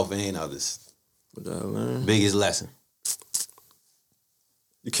yourself and others? What did I learn? Biggest lesson.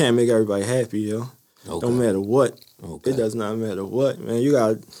 You can't make everybody happy, yo. Okay. Don't matter what. Okay. It does not matter what, man. You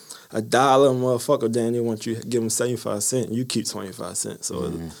got $1, motherfucker, then they want you to give them 75 cents, and you keep 25 cents.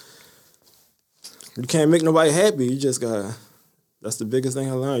 So you can't make nobody happy. You just gotta. That's the biggest thing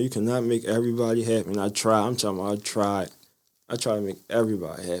I learned. You cannot make everybody happy. And I try to make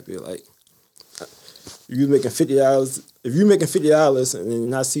everybody happy. Like, if you making $50, if you making $50 and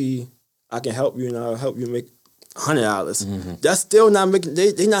then I see I can help you and I'll help you make $100, that's still not making.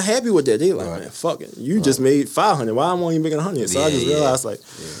 They not happy with that. They like, man, fuck it. You just made $500. Why am I only making $100? So I just realized like,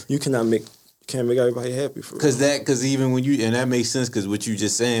 you can't make everybody happy for real. Because even when you, and that makes sense because what you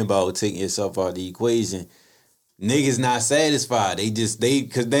just saying about taking yourself out of the equation, niggas not satisfied. Because they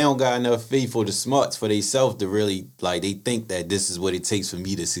don't got enough faith or the smarts for themselves to really, like, they think that this is what it takes for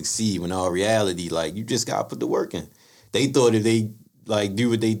me to succeed when all reality, like, you just got to put the work in. They thought if they, like, do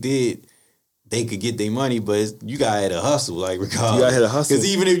what they did, they could get their money, but you got to hustle, like, regardless. You got to hustle. Because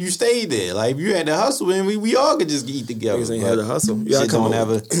even if you stayed there, like, if you had to hustle, then we all could just eat together. Niggas ain't had to hustle. You got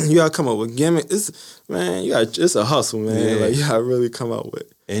to come up with gimmicks. It's a hustle, man. Yeah. Like, you got to really come up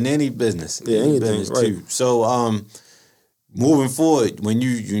with. In any business. Yeah, anything, business right. too. So, moving forward, when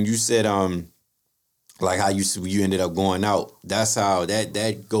you said, like how you ended up going out, that's how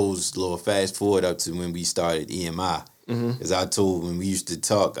that goes a little fast forward up to when we started EMI. Because I told, when we used to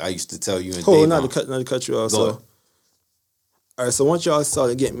talk, I used to tell you and Dave. Not to cut you off. So, all right, so once y'all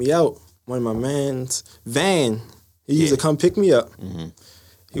started getting me out, one of my mans, Van, he used to come pick me up.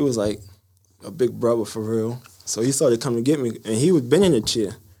 He was like a big brother for real. So he started coming to get me, and he was been in the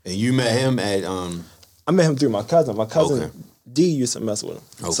chair. And you met him at I met him through my cousin. My cousin D used to mess with him.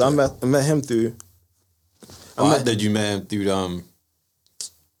 Okay. So I met him through. I thought you met him through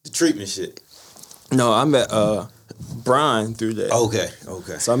the treatment shit. No, I met Brian through that. Okay.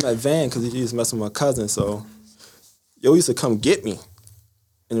 So I met Van because he used to mess with my cousin. So yo used to come get me.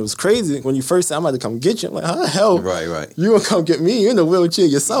 And it was crazy when you first said, I'm about to come get you. I'm like, how the hell? Right. You gonna come get me? You're in the wheelchair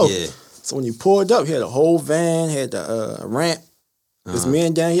yourself. Yeah. So when he pulled up, he had a whole van, had the ramp. It's me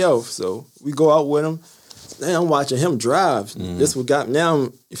and Danielle. So we go out with him. Then I'm watching him drive. This what got me now.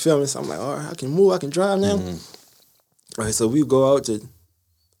 You feel me? So I'm like, all right, I can move, I can drive now. All right, so we go out to,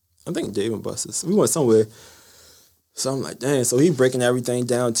 I think Dave and Buster's. We went somewhere. So I'm like, dang. So he breaking everything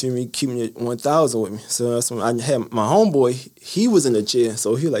down to me, keeping it 1,000 with me. So that's when I had my homeboy. He was in the chair.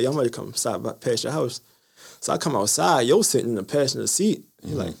 So he like, yo, I'm ready to come stop by past your house. So I come outside. Yo sitting in the passenger seat.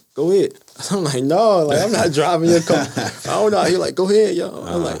 He like, go ahead. I'm like, no, like I'm not driving your car. I don't know. He like, go ahead, yo.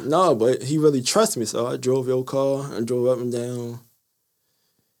 I'm like, no, but he really trusts me. So I drove your car. I drove up and down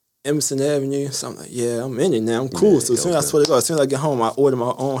Emerson Avenue. So I'm like, yeah, I'm in it now. I'm cool. So as soon as I swear to God, as soon as I get home, I order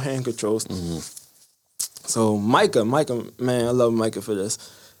my own hand controls. So Micah, man, I love Micah for this.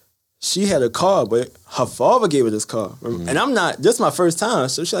 She had a car, but her father gave her this car. And I'm not, this is my first time.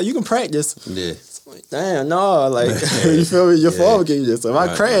 So she's like, you can practice. Yeah. Like, damn, no, like, you feel me? Your father gave you this. So if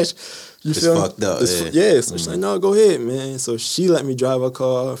I crash, you feel me? Fucked up. Yeah. So she's like, no, go ahead, man. So she let me drive her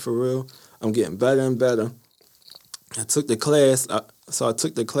car for real. I'm getting better and better. I took the class. I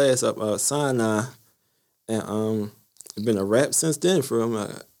took the class up Sinai, and it's been a wrap since then for him.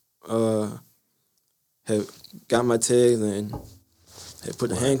 I have got my tags and had put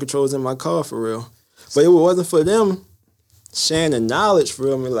the hand controls in my car for real. But it wasn't for them sharing the knowledge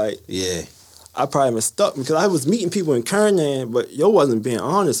for me. Like, yeah. I probably been stuck because I was meeting people in Kernan, but yo wasn't being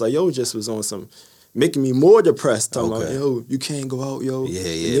honest. Like, yo just was on some, making me more depressed. Talking about, yo, you can't go out, yo.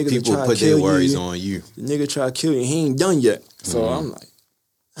 Yeah. People put their worries on you. The nigga try to kill you, he ain't done yet. So I'm like,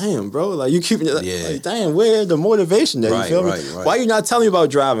 damn, bro, like you keeping it, like, damn, where the motivation there? You feel me? Right. Why you not telling me about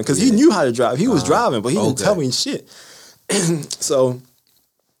driving? Because he knew how to drive. He was driving, but he didn't tell me shit. So,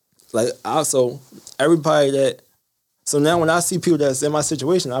 like, also everybody that. So now when I see people that's in my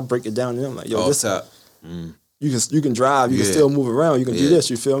situation, I break it down to them like, yo, this you can drive, you can still move around, you can do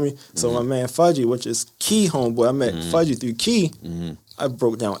this, you feel me? So my man Fudgy, which is Key homeboy, I met Fudgy through Key. I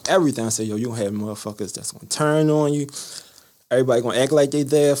broke down everything. I said, yo, you don't have motherfuckers that's gonna turn on you. Everybody gonna act like they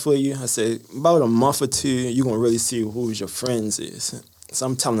there for you. I said, about a month or two, you gonna really see who your friends is. So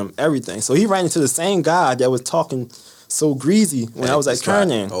I'm telling them everything. So he ran into the same guy that was talking so greasy when I was at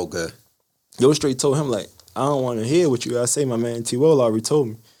Kernan. Okay. Yo straight told him like, I don't want to hear what you guys say. My man T. Will already told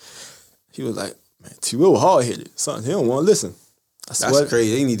me. He was like, man, T. Will hard-headed. Son, he don't want to listen. That's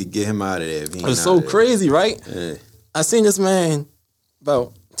crazy. They need to get him out of there. It's so crazy, right? Yeah. I seen this man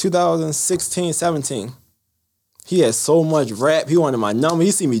about 2016, 17. He had so much rap. He wanted my number. He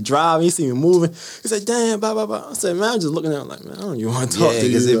see me driving. He see me moving. He said, damn, blah, blah, blah. I said, man, I'm just looking at him like, man, I don't even want to talk to you.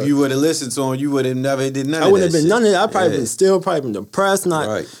 Because if you would have listened to him, you would have never did none of that. I wouldn't have been none of that. I'd probably been depressed,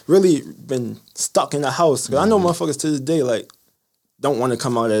 not really been stuck in the house. Because I know motherfuckers to this day, like, don't want to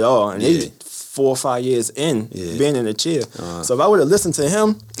come out at all. And they 4 or 5 years in, being in the chair. So if I would have listened to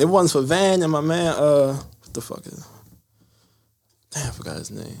him, if it wasn't for Van and my man, what the fuck is it? Damn, I forgot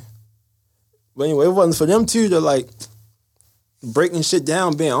his name. But anyway, it wasn't for them two to like breaking shit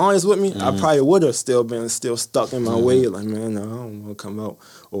down, being honest with me, I probably would have still been stuck in my way. Like, man, no, I don't want to come out,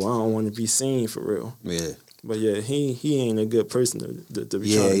 or I don't want to be seen for real. Yeah. But yeah, he ain't a good person to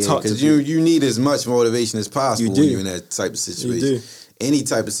be trying to talk to. Because you need as much motivation as possible You do. when you're in that type of situation. You do. Any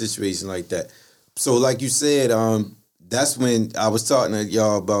type of situation like that. So like you said, that's when I was talking to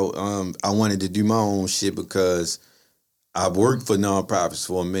y'all about I wanted to do my own shit because I've worked for nonprofits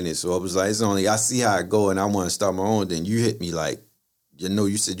for a minute. So it was like, I see how it go and I want to start my own. Then you hit me like,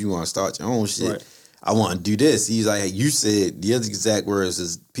 you said you want to start your own shit. Right. I want to do this. He's like, hey, you said the other exact words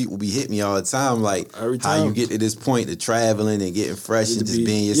is people be hitting me all the time. Like, Every how time. you get to this point of traveling and getting fresh and just be-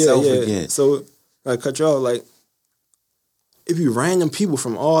 being yourself again. So, like, cut y'all, like, if you random people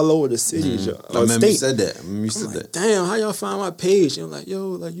from all over the cities I or remember you states, said that. I'm like, damn, how y'all find my page? And I'm like, yo,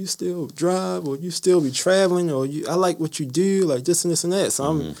 like, you still drive or you still be traveling or I like what you do, like this and this and that.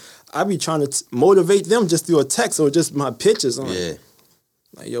 So I be trying to motivate them just through a text or just my pictures. I'm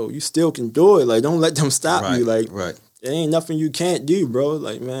like, yo, you still can do it. Like, don't let them stop you. Like, there ain't nothing you can't do, bro.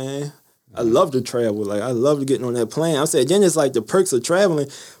 Like, man, I love to travel. Like, I love to get on that plane. I said, then it's like the perks of traveling.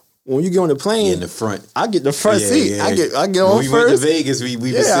 When you get on the plane, in the front, I get the front seat. Yeah. I get on when we first. went to Vegas, we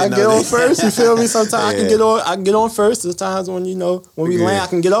was I sitting get out on there. first. You feel me? Sometimes I can get on first. There's times when when we land, I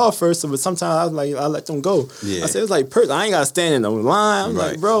can get off first. But sometimes I let them go. Yeah. I said it's like perks. I ain't gotta stand in the line. I'm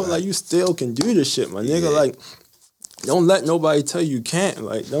like, bro, right. like you still can do this shit, my nigga. Yeah. Like, don't let nobody tell you can't.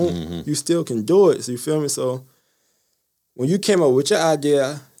 Like, don't you still can do it. So you feel me? So when you came up with your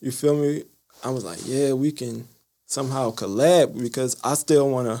idea, you feel me? I was like, yeah, we can somehow collab because I still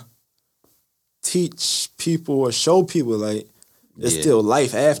wanna teach people or show people like it's still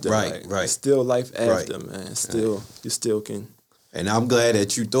life after. Right. It's still life after, man. Still, you still can. And I'm glad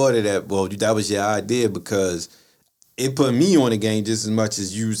that you thought of that. Well, that was your idea because it put me on the game just as much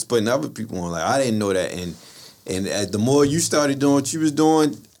as you was putting other people on. Like, I didn't know that. And the more you started doing what you was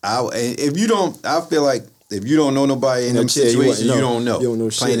doing, I feel like if you don't know nobody in them situations, you don't know. You don't know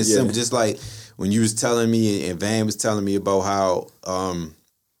Plain shit, and simple. Just like when you was telling me and Van was telling me about how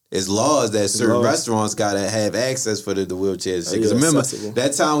it's laws that certain restaurants gotta have access for the wheelchairs. Because remember accessible.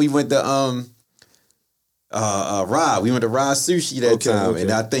 that time we went to Rod. We went to Rod Sushi that time,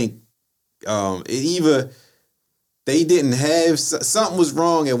 and I think they didn't have something was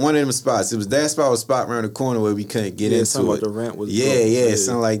wrong at one of them spots. It was that spot or spot around the corner where we couldn't get into something it. like the rent was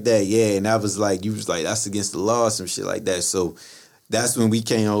something like that. Yeah, and I was like, you was like, that's against the law, some shit like that. So that's when we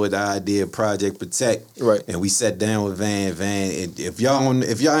came up with the idea of Project Protect. Right. And we sat down with Van. And if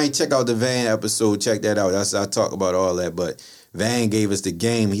y'all ain't check out the Van episode, check that out. I talk about all that. But Van gave us the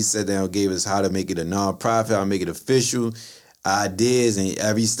game. He sat down and gave us how to make it a nonprofit, how to make it official, ideas, and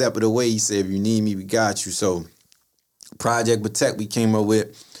every step of the way he said, if you need me, we got you. So Project Protect we came up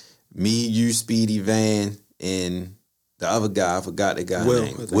with, me, you, Speedy, Van, and the other guy, I forgot the guy's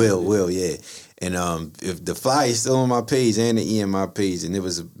name. Will, yeah. And if the flyer is still on my page and the EMI page, and it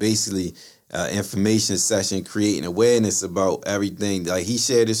was basically information session, creating awareness about everything. Like, he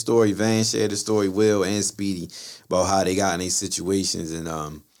shared his story, Van shared his story, Will and Speedy, about how they got in these situations. And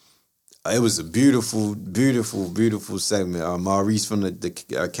it was a beautiful, beautiful, beautiful segment. Maurice from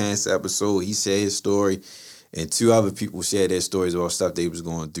the cancer episode, he shared his story. And two other people shared their stories about stuff they was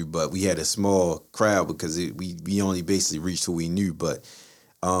going through. But we had a small crowd because we only basically reached who we knew. But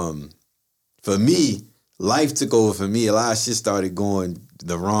for me, life took over for me. A lot of shit started going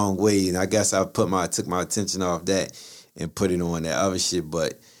the wrong way. And I guess I took my attention off that and put it on that other shit.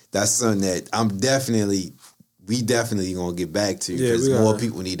 But that's something that we definitely going to get back to because more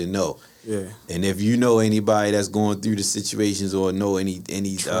people need to know. Yeah. And if you know anybody that's going through the situations or know any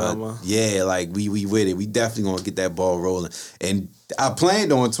trauma, like we with it, we definitely gonna get that ball rolling. And I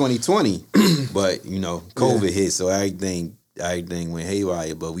planned on 2020, but COVID hit, so everything went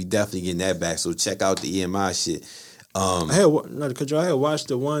haywire. But we definitely getting that back. So check out the EMI shit. I had watched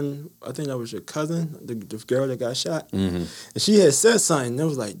the one. I think that was your cousin, the girl that got shot, and she had said something. And it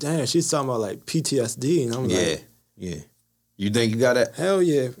was like, damn, she's talking about like PTSD, and I'm like, yeah. You think you got that? Hell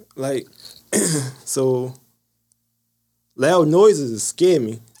yeah. Like, so loud noises scare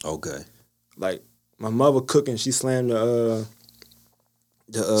me. Okay. Like, my mother cooking, she slammed the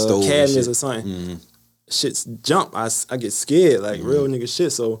Stove cabinets or something. Mm-hmm. Shit's jump. I get scared, like real nigga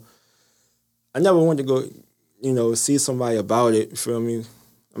shit. So I never wanted to go, see somebody about it. You feel me?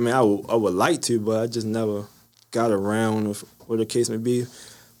 I mean, I would like to, but I just never got around or what the case may be.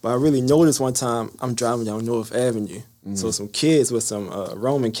 But I really noticed one time I'm driving down North Avenue. So some kids with some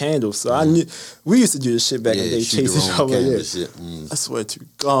Roman candles. So I knew we used to do this shit back in the day, chase each other. I swear to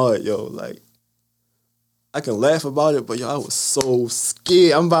God, yo, like I can laugh about it, but yo, I was so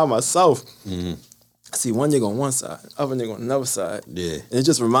scared. I'm by myself. I see one nigga on one side, other nigga on another side. Yeah. And it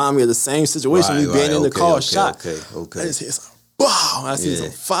just reminded me of the same situation, me being in the car shot. Okay. I just hear some, wow, I see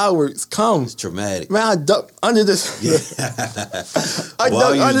some fireworks come. It's traumatic. Man, I ducked under this. Yeah.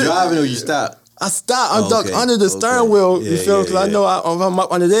 While you was driving or you stopped? I stopped. I ducked under the steering wheel. You feel me? Because I know if I'm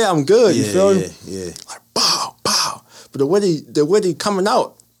up under there, I'm good. You feel me? Yeah. Like, bow, bow. But the way they coming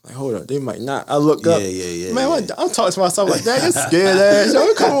out, like, hold up, they might not. I look up. Yeah. Man, I'm talking to myself like, dang, you scared ass.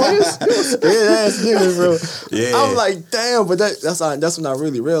 Yo, come on, you scared ass nigga, bro. Yeah. I'm like, damn, but that's when I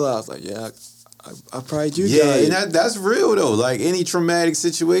really realized, like, yeah, I probably do. Yeah, and that's real though. Like any traumatic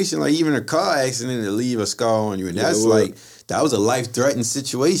situation, like even a car accident, to leave a scar on you, and that's like that was a life-threatening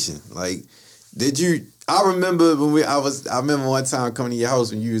situation. Like, did you? I remember when I remember one time coming to your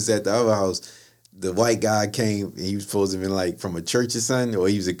house when you was at the other house. The white guy came and he was supposed to be like from a church or something, or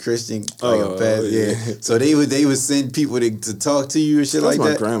he was a Christian. Yeah. So they would send people to talk to you and shit like that.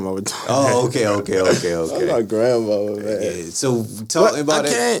 That's my grandma would do. Oh, okay. That's my grandma, man. Yeah. So talking about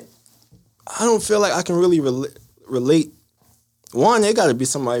it. I don't feel like I can really relate. One, it got to be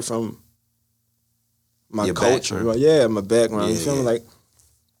somebody from my Your culture. background. Yeah, my background. Yeah, you feel me? Like,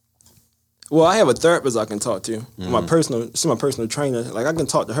 well, I have a therapist I can talk to. She's my personal trainer. Like, I can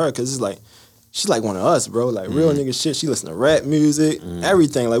talk to her because it's like, she's like one of us, bro. Like, real nigga shit. She listen to rap music,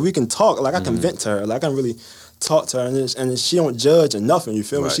 everything. Like, we can talk. Like, I can vent to her. Like, I can really talk to her. And she don't judge or nothing. You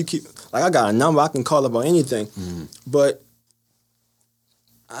feel me? She keep, like, I got a number. I can call about anything. But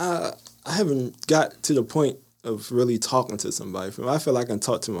I haven't got to the point of really talking to somebody. I feel like I can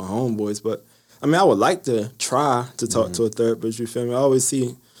talk to my homeboys, but I mean, I would like to try to talk to a therapist. You feel me? I always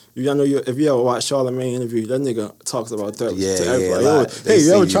see. I know if you ever watch Charlamagne interview, that nigga talks about therapy to everybody. Hey,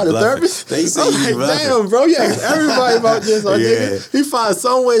 you ever tried a therapist? They say I'm like, damn, bro, you ask everybody about this. Or nigga, he finds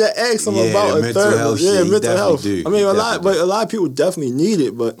some way to ask them about a therapist. Yeah, mental health. I mean, a lot of people definitely need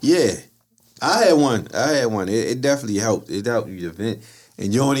it, but yeah, I had one. It definitely helped. It helped you to vent,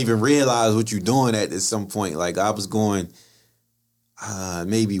 and you don't even realize what you're doing at some point. Like I was going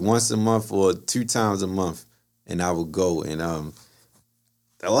maybe once a month or 2 times a month, and I would go and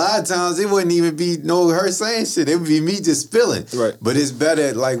a lot of times it wouldn't even be her saying shit. It would be me just spilling. Right. But it's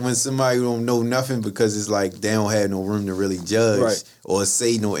better like when somebody don't know nothing because it's like they don't have no room to really judge or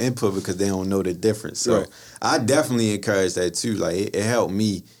say no input because they don't know the difference. So I definitely encourage that too. Like it helped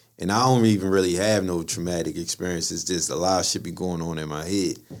me. And I don't even really have no traumatic experiences. Just a lot of shit be going on in my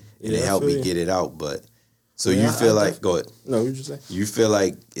head. And it helped me get it out. But so you feel like, go ahead. No, what you say? You feel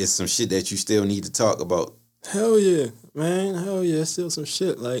like it's some shit that you still need to talk about. Hell yeah, man. Hell yeah, still some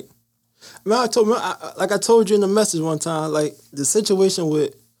shit. Like, man, I told you in the message one time, like, the situation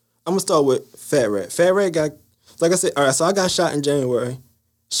with, I'm going to start with Fat Rat. Fat Rat got, like I said, all right, so I got shot in January.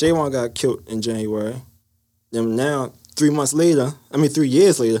 Shaywan got killed in January. Then now, 3 years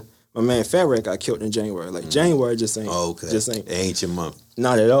later, my man Fat Rat got killed in January. Like, January just ain't. Oh, okay. Just ain't. It ain't your month.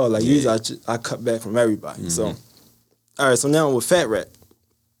 Not at all. Like, usually I cut back from everybody. So, all right, so now with Fat Rat,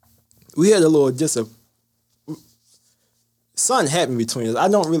 we had a little something happened between us. I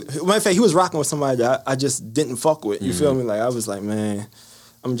don't really. Matter of fact, he was rocking with somebody that I just didn't fuck with. You feel me? Like I was like, man,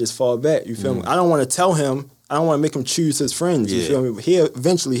 I'm just fall back. You feel me? I don't want to tell him. I don't want to make him choose his friends. You feel me? But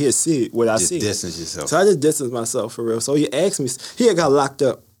he'll see what I see. Just distance yourself. So I just distance myself for real. So he asked me. He had got locked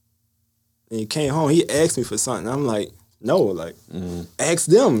up, and he came home. He asked me for something. I'm like, no, like ask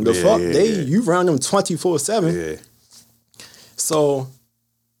them. The fuck you round them 24/7. Yeah. So.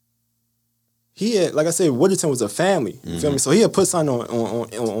 He had, like I said, Woodington was a family. You feel me? So he had put something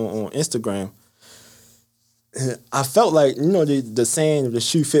on Instagram. And I felt like, you know, the saying of the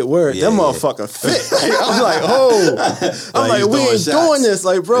shoe fit word, that motherfucker fit. Like, I was like, oh. I'm like, we ain't doing this.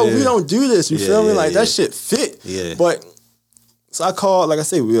 Like, bro, we don't do this. You feel me? Like, that shit fit. Yeah. But, so I called, like I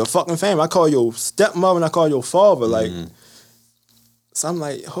said, we're a fucking family. I call your stepmother and I call your father. Like, so I'm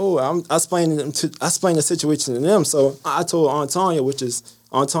like, I explained the situation to them. So I told Aunt Tanya,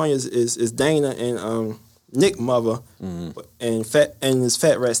 Aunt Tanya is Dana and Nick mother and his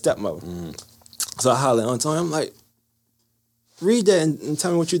Fat Rat stepmother. So I hollered at Aunt Tanya. I'm like, read that and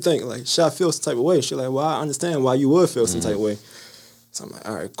tell me what you think. Like, should I feel some type of way? She's like, well, I understand why you would feel some type of way. So I'm like,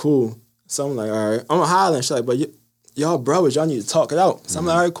 all right, cool. So I'm like, all right. I'm hollering. She's like, but y'all brothers, y'all need to talk it out. So I'm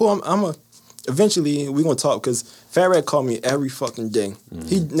like, all right, cool. Eventually, we're going to talk because Fat Rat called me every fucking day.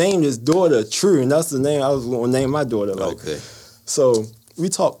 He named his daughter True, and that's the name I was going to name my daughter. Like, okay. So we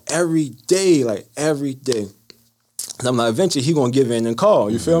talk every day, like every day. And I'm like, eventually he going to give in and call.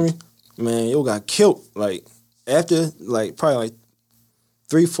 You feel me? Man, yo got killed. Like, after, like, probably like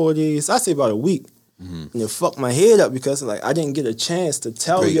 3-4 days, I say about a week, And it fucked my head up because like I didn't get a chance to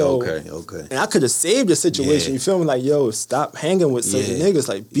tell Okay. And I could have saved the situation. Yeah. You feel me? Like, yo, stop hanging with certain niggas.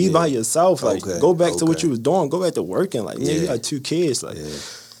 Like, be by yourself. Like, go back to what you was doing. Go back to working. Like, nigga, you got 2 kids. Like,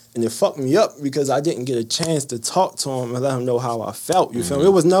 and it fucked me up because I didn't get a chance to talk to him and let him know how I felt. You feel me? It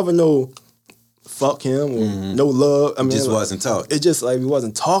was never no fuck him or no love. I mean, just like, wasn't talking. It just like we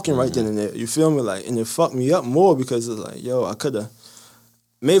wasn't talking right then and there. You feel me? Like, and it fucked me up more because it's like, yo, I could have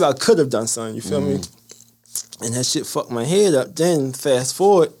done something. You feel me? And that shit fucked my head up. Then fast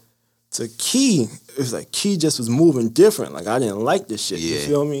forward to Key. It was like Key just was moving different. Like I didn't like this shit. You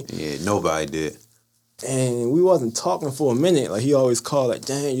feel me? Yeah, nobody did. And we wasn't talking for a minute. Like he always called like,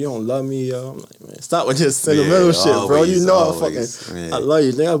 dang, you don't love me, yo. I'm like, man, stop with this sentimental shit, bro. You know I love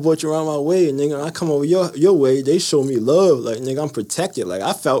you. Nigga, I brought you around my way. And nigga, I come over your way, they show me love. Like, nigga, I'm protected. Like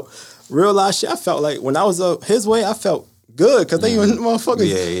I felt real life shit. I felt like when I was up his way, I felt good. Cause they even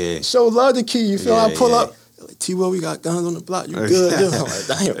motherfuckers show love to Key. You feel I pull up. Like, T-Will, we got guns on the block. You good? I'm like,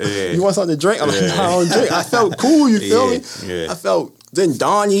 damn. You want something to drink? I'm like, nah, I don't drink. I felt cool. You feel me? Yeah. I felt. Then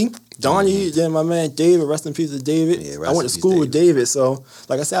Donnie, then my man David. Rest in peace to David. Yeah, I went to school with David, so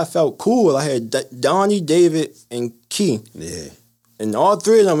like I said, I felt cool. I had Donnie, David, and Key. Yeah. And all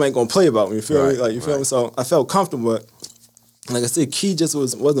 3 of them ain't gonna play about me. You feel me? Like you feel me? So I felt comfortable. But like I said, Key just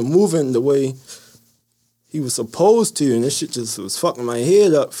wasn't moving the way he was supposed to, and this shit just was fucking my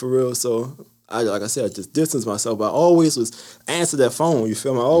head up for real. So. Like I said, I just distanced myself, but I always was answer that phone. You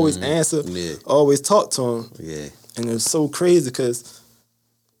feel me? I always answer, always talk to him. Yeah. And it was so crazy because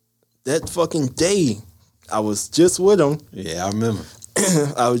that fucking day, I was just with him. Yeah, I remember.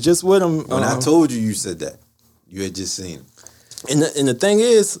 I was just with him. When I told you said that. You had just seen him. And the thing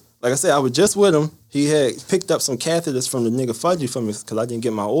is, like I said, I was just with him. He had picked up some catheters from the nigga Fudgy for me because I didn't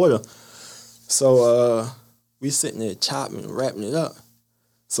get my order. So we sitting there chopping and wrapping it up.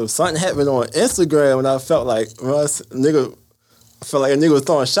 So something happened on Instagram and I felt like I felt like a nigga was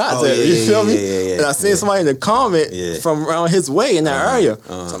throwing shots at me. You feel me? And I seen somebody in the comment from around his way in that area.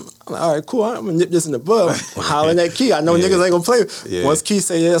 So I'm like, all right, cool. I'm gonna nip this in the bud. Hollering at Key. I know niggas ain't gonna play. Once Key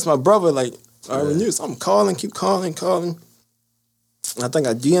say, yeah, that's my brother, like, I already knew. So I'm calling, keep calling. I think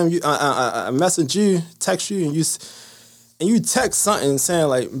I DM you, I message you, text you, and you text something saying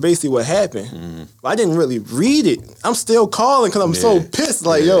like basically what happened. But I didn't really read it. I'm still calling because I'm so pissed.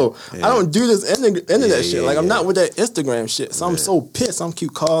 Like, yo, I don't do this internet shit. Like, I'm not with that Instagram shit. So I'm so pissed. I'm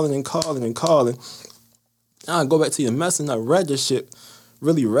keep calling and calling and calling. And I go back to your message and I read this shit,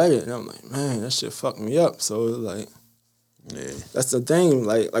 really read it. And I'm like, man, that shit fucked me up. So it was like, that's the thing.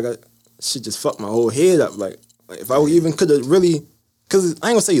 Like shit just fucked my whole head up. Like if I even could have really, because I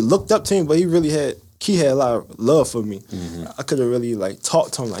ain't gonna say he looked up to me, but Key had a lot of love for me. I could have really like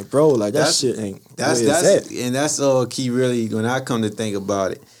talked to him like, bro, like that shit ain't. And that's all Key really. When I come to think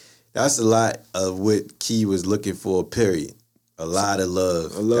about it, that's a lot of what Key was looking for. Period. A lot of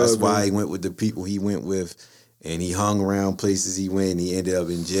love. That's why he went with the people he went with, and he hung around places he went. And he ended up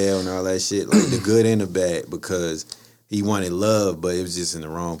in jail and all that shit, like the good and the bad, because he wanted love, but it was just in the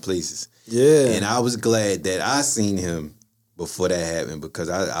wrong places. Yeah. And I was glad that I seen him before that happened, because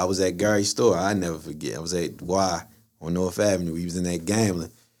I was at Gary's store. I never forget. I was at Y on North Avenue. He was in that gambling.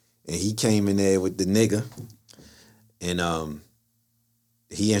 And he came in there with the nigga. And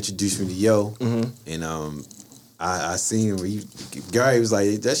he introduced me to Yo. And I seen him. Gary was like,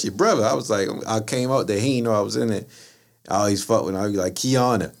 that's your brother. I was like, I came out there. He didn't know I was in it. I always fuck with him. I was like,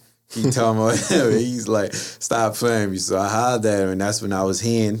 Kiana. He told me, he's like, stop playing me. So I hollered at him, and that's when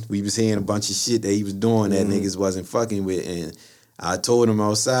we was hearing a bunch of shit that he was doing that niggas wasn't fucking with. And I told him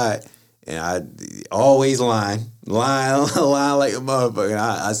outside, and I always lying like a motherfucker. And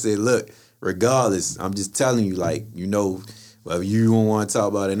I said, look, regardless, I'm just telling you, like, you know, whether you don't want to talk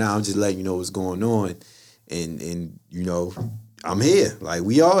about it now, I'm just letting you know what's going on. And you know, I'm here. Like,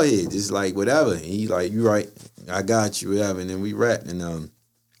 we all here. Just like, whatever. And he like, you right. I got you, whatever. And then we rapped. And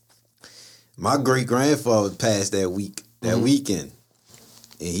my great-grandfather passed that weekend.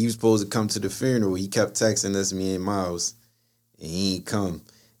 And he was supposed to come to the funeral. He kept texting us, me and Miles. And he ain't come.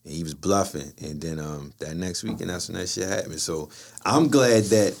 And he was bluffing. And then that next weekend, that's when that shit happened. So I'm glad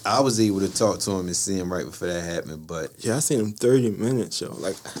that I was able to talk to him and see him right before that happened. But yeah, I seen him 30 minutes, yo.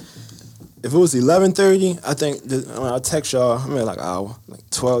 Like, if it was 11:30, I think when I text y'all, I'm at like an hour, like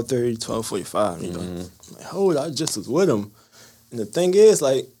 12:30, 12:45. You know, like, hold, I just was with him. And the thing is,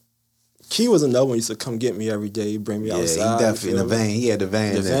 like, Key was another one. Used to come get me every day, bring me outside. Yeah, he definitely in the van. He had the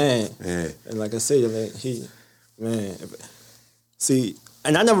van. The van. Yeah. And like I said, like, see,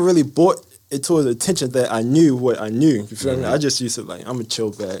 and I never really bought it towards the attention that I knew what I knew. You feel me? I just used to like, I'm a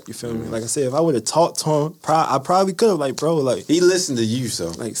chill back. You feel me? Like I said, if I would have talked to him, I probably could have like, bro, like He listened to you, so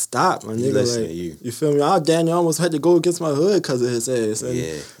like stop, my he nigga. listened Like, to you. you feel me? I Daniel almost had to go against my hood because of his ass. And,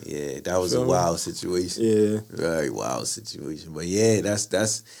 Yeah, that was a Feel me? wild situation. Yeah. Very wild situation. But yeah,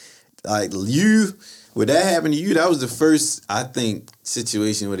 that's like you. When that happened to you, that was the first, I think,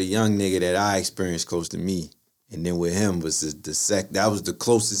 situation with a young nigga that I experienced close to me. And then with him was that was the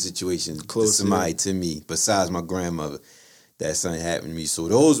closest situation to somebody to me, besides my grandmother, that something happened to me. So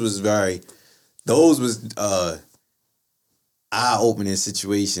those was eye-opening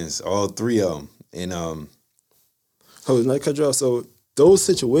situations, all three of them. And hold on, cut you off. So those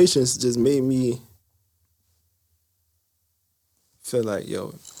situations just made me feel like,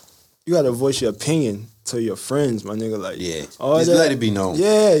 yo, you gotta voice your opinion to your friends, my nigga. Like, yeah, all just that, let it be known.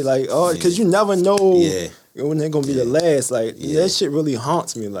 Yeah, like, because you never know. Yeah. When they're gonna be the last, like that shit really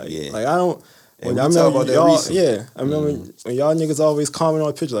haunts me. Like, like I don't. And I we talk about that y'all, recently. I remember when y'all niggas always comment on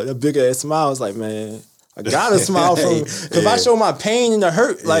a picture like that big ass smile. I was like, man, I gotta smile from because if I show my pain and the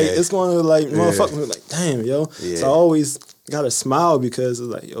hurt, like it's going to like motherfucker like, damn, yo. Yeah. So I always gotta smile because it's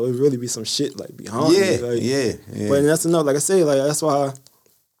like, yo, it really be some shit like behind me. Like, yeah. But that's enough. Like I say, like that's why.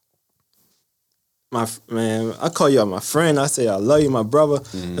 I call you my friend. I say I love you, my brother.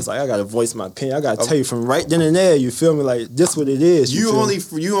 It's like I gotta voice my opinion. I gotta tell you from right then and there. You feel me? Like this, what it is. You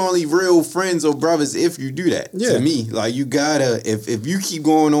only real friends or brothers if you do that. Yeah. To me, like you gotta if you keep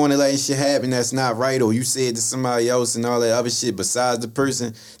going on and letting shit happen that's not right, or you say it to somebody else and all that other shit besides the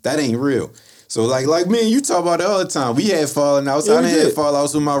person, that ain't real. So like me and you talk about it all the time. We had falling outs. Yeah, I done had did. fall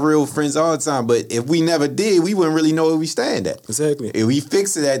outs with my real friends all the time. But if we never did, we wouldn't really know where we stand at. Exactly. If we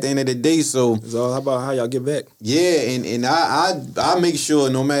fix it at the end of the day, so It's all about how y'all get back. yeah, and I make sure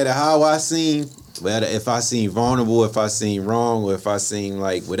no matter how I seem, whether if I seem vulnerable, if I seem wrong, or if I seem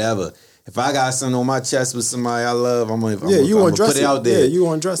like whatever, if I got something on my chest with somebody I love, I'm gonna address put it out there. Yeah, you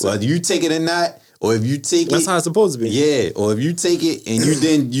gonna address it. Whether you take it or not, or if you take That's it, how it's supposed to be. yeah, or if you take it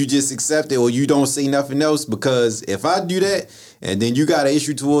and you just accept it, or you don't say nothing else, because if I do that and then you got an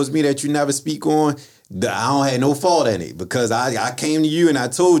issue towards me that you never speak on, I don't have no fault in it, because I came to you and I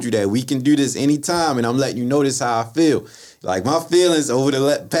told you that we can do this anytime, and I'm letting you know this how I feel. Like my feelings over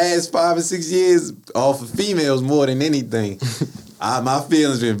the past 5 or 6 years off of females more than anything. My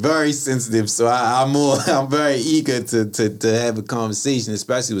feelings been very sensitive, so I'm very eager to have a conversation,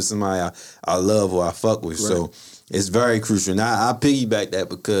 especially with somebody I love or I fuck with. Right. So it's very crucial. And I piggyback that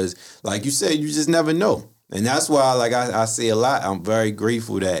because, like you said, you just never know. And that's why, like I say a lot, I'm very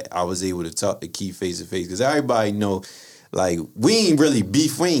grateful that I was able to talk to Keith face to face, because everybody know, like, we ain't really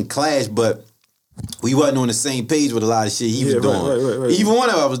beef, we ain't clash, but we wasn't on the same page with a lot of shit he was doing. Right. Even one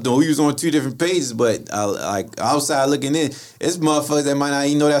of us was doing. We was on 2 different pages, but like outside looking in, it's motherfuckers that might not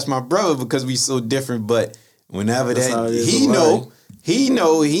even know that's my brother because we so different. But whenever he knew.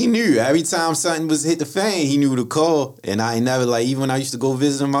 Every time something was hit the fan, he knew to call. And I ain't never, like, even when I used to go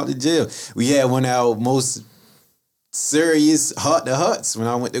visit him out the jail, we had one of our most serious heart-to-hearts when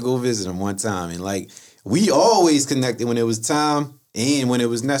I went to go visit him one time. And like, we always connected when it was time and when it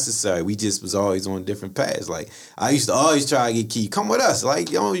was necessary. We just was always on different paths. Like, I used to always try to get Keith, come with us.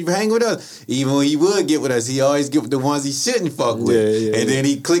 Like, yo, you hang with us. Even when he would get with us, he always get with the ones he shouldn't fuck with. Yeah, and then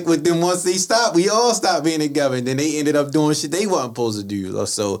he clicked with them once they stopped. We all stopped being together. And then they ended up doing shit they wasn't supposed to do.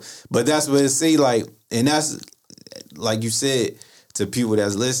 So, but that's what it say, like, and that's, like you said, to people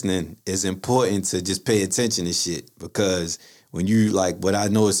that's listening, it's important to just pay attention to shit. Because when you, like, what I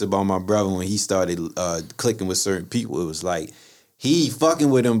noticed about my brother when he started clicking with certain people, it was like, he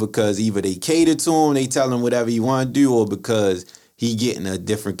fucking with them because either they cater to him, they tell him whatever he want to do, or because he getting a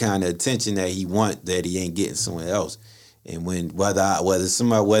different kind of attention that he want that he ain't getting somewhere else. And whether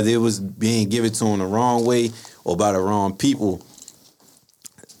it was being given to him the wrong way or by the wrong people,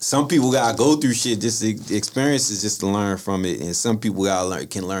 some people gotta go through shit, just experiences, just to learn from it, and some people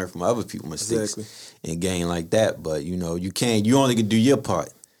can learn from other people's mistakes and gain like that. But you know, you only can do your part.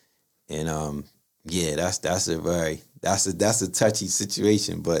 And yeah, that's a touchy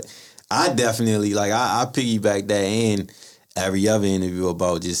situation. But I definitely, like, I piggyback that and every other interview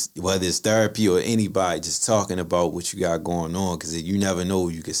about just whether it's therapy or anybody, just talking about what you got going on, because you never know who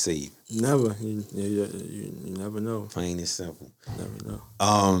you can save. Never. You never know. Plain and simple. Never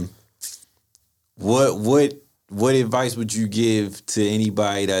know. What advice would you give to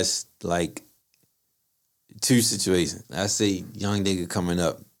anybody that's like 2 situations? I say young nigga coming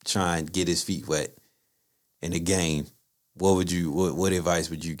up trying to get his feet wet in the game. What advice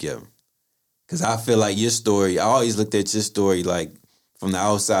would you give him? Because I feel like your story, I always looked at your story like from the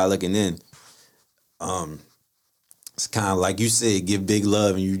outside looking in. it's kind of like you said, give big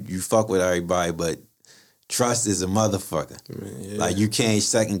love and you fuck with everybody, but trust is a motherfucker. Man, like you can't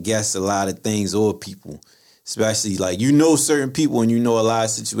second guess a lot of things or people, especially like certain people and a lot of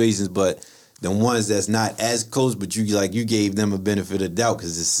situations, but the ones that's not as close, but you gave them a benefit of doubt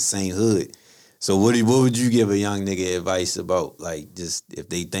because it's the same hood. So what would you give a young nigga advice about, like, just if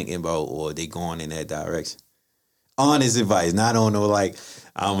they thinking about or they going in that direction? Honest advice, not on no like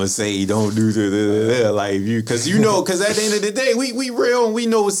I'm gonna say don't do the like you because at the end of the day we real and we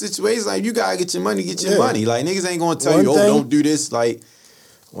know what situations like you gotta get your money, money. Like niggas ain't gonna tell don't do this. Like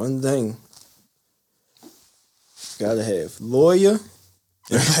one thing, gotta have lawyer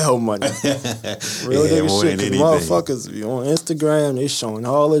and hell money. Real nigga shit. Cause motherfuckers be on Instagram, they showing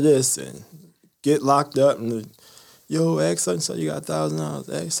all of this and get locked up and ask such and such, you got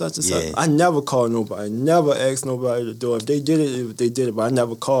 $1,000. Ask such and such. I never called nobody. Never asked nobody to do it. If they did it, they did it. But I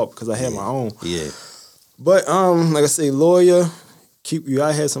never called because I had my own. Yeah. But like I say, lawyer, you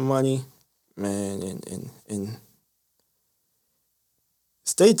gotta have some money, man, and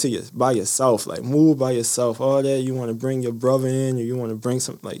stay by yourself. Like move by yourself. All that you want to bring your brother in, or you want to bring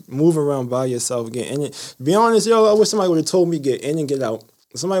move around by yourself again. And to be honest, I wish somebody would have told me get in and get out.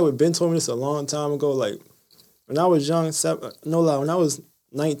 Somebody would have been told me this a long time ago. Like when I was young, no lie, when I was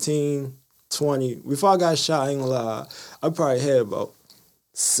 19, 20, before I got shot, I ain't gonna lie, I probably had about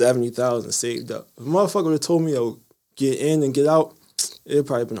 70,000 saved up. If a motherfucker would have told me to get in and get out, it'd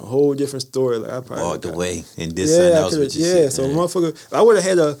probably been a whole different story. Like I probably walked away and did something else with your shit. So motherfucker, I would have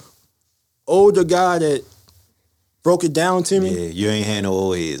had a older guy that broke it down to me. Yeah, you ain't had no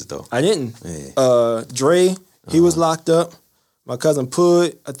old heads though. I didn't. Yeah. Dre, he was locked up. My cousin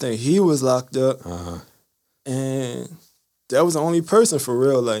Pud, I think he was locked up. And that was the only person for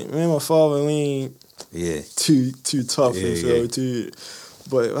real. Like, man, my father ain't too tough and so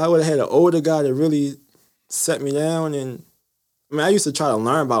but if I would have had an older guy that really set me down, and I mean, I used to try to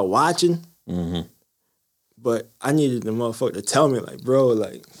learn about watching, but I needed the motherfucker to tell me, like, bro,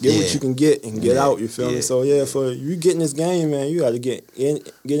 like, get what you can get and get out. You feel me? So for you get in this game, man, you got to get in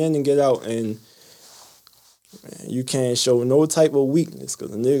and get out, and man, you can't show no type of weakness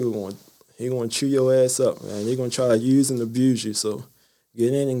because the nigga he gonna chew your ass up, man. They gonna try to use and abuse you. So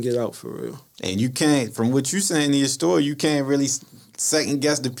get in and get out for real. And you can't, from what you saying in your story, you can't really second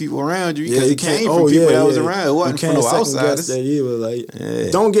guess the people around you because it came from people that was around. It wasn't from no outsiders. That either.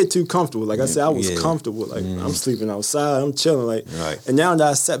 Like, don't get too comfortable. Like I said, I was comfortable. Like I'm sleeping outside, I'm chilling. Like, and now that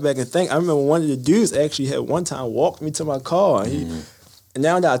I sat back and think, I remember one of the dudes actually had one time walked me to my car. And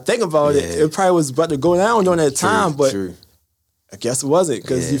now that I think about it, it probably was about to go down during that time, but I guess it wasn't,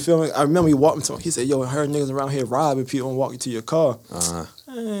 because you feel me? I remember he walked me to him. He said, yo, I heard niggas around here robbing people and walk you to your car.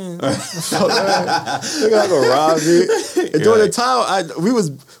 Man, nigga, I go rob you. And during the time,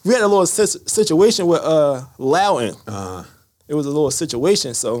 we had a little situation with Loudon. It was a little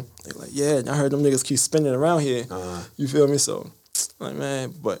situation, so they like, yeah, I heard them niggas keep spinning around here. You feel me? So, like,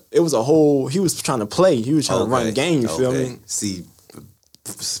 man, but it was he was trying to play. He was trying to run the game, you feel me? See,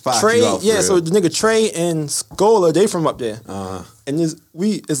 Trey, so the nigga Trey and Scola, they from up there, and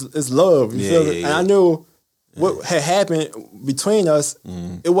it's love. You feel me? And I knew what had happened between us.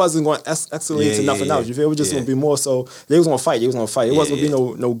 It wasn't going to escalate to nothing else. You feel? It was just going to be more so they was going to fight. It wasn't going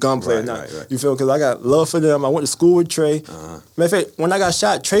to be no gunplay or nothing. Right. You feel? Because I got love for them. I went to school with Trey. Matter of fact, when I got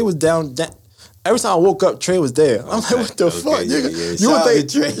shot, Trey was down. Every time I woke up, Trey was there. I'm like, what the fuck, nigga? You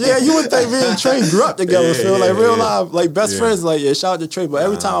would think me and Trey grew up together, feel like real life, like best friends. Like, shout out to Trey. But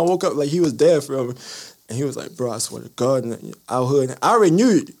every time I woke up, like he was there for me, and he was like, bro, I swear to God, our hood. I already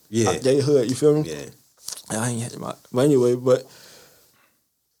knew they hood. You feel me? Yeah. I ain't had my, but anyway,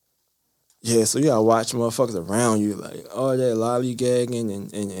 so you gotta watch motherfuckers around you, like all that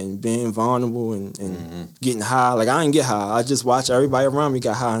lollygagging and being vulnerable and getting high. Like I didn't get high. I just watched everybody around me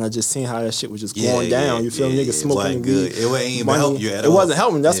got high, and I just seen how that shit was just going down. You feel me? Niggas smoking weed. It wasn't even help you at all. It wasn't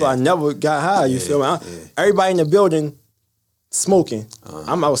helping. That's why I never got high. You feel me? Everybody in the building smoking.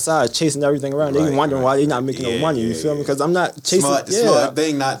 I'm outside chasing everything around. They wondering why they not making no money. You feel me? Because I'm not chasing. Smart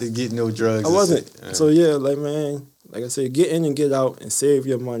thing not to get no drugs. I wasn't. So like man, like I said, get in and get out and save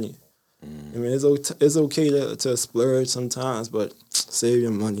your money. I mean, it's okay to splurge sometimes, but save your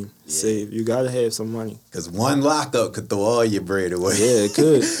money. Save. You gotta have some money. Cause one lockup could throw all your bread away. Yeah, it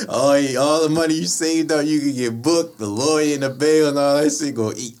could. all the money you saved up, you could get booked, the lawyer and the bail and all that shit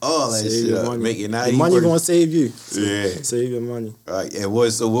gonna eat all that shit up. Make it not the money gonna save you. So yeah. Save your money. All right. And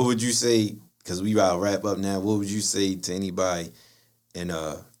what would you say, cause we about to wrap up now, what would you say to anybody in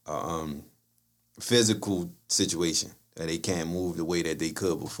a physical situation that they can't move the way that they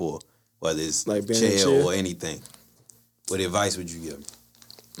could before? Whether it's like jail or anything. What advice would you give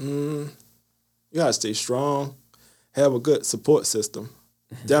them? You gotta stay strong. have a good support system.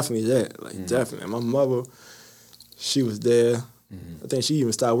 Definitely that. Like, definitely. My mother, she was there. I think she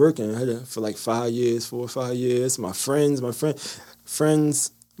even started working for like 4 or 5 years. My friends,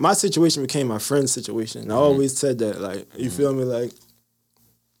 my situation became my friend's situation. I always said that, like, you feel me? Like,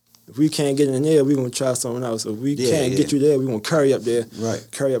 if we can't get in there, we're going to try something else. If we can't get you there, we're going to carry up there. Right.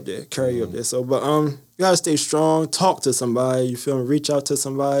 Carry up there. So, but you got to stay strong, talk to somebody, you feel me? Reach out to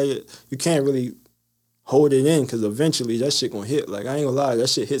somebody. You can't really hold it in because eventually that shit going to hit. Like, I ain't going to lie, that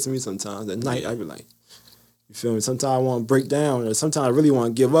shit hits me sometimes. At night, I be like, you feel me? Sometimes I want to break down, or sometimes I really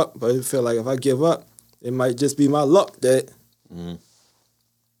want to give up, but I feel like if I give up, it might just be my luck that...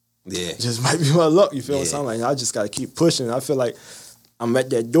 Yeah. It just might be my luck, you feel me? So I'm like, I just got to keep pushing. I feel like I'm at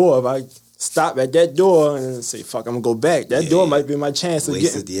that door. If I stop at that door and say, fuck, I'm going to go back, that door might be my chance of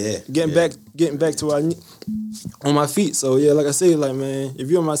getting back to where I need, on my feet. So, yeah, like I say, like, man, if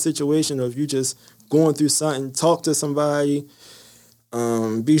you're in my situation, or if you just going through something, talk to somebody,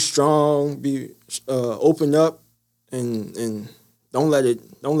 be strong, open up, and don't let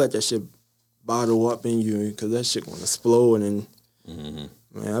that shit bottle up in you, because that shit going to explode. And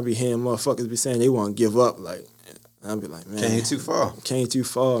man, I be hearing motherfuckers be saying they want to give up. Like, I'll be like, man, Came too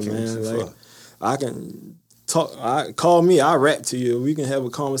far, man. Like, I can talk. Call me. I rap to you. We can have a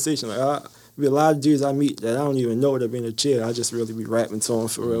conversation. Like, be a lot of dudes I meet that I don't even know that be in the chair. I just really be rapping to them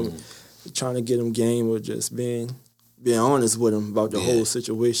for real, trying to get them game, or just being honest with them about the whole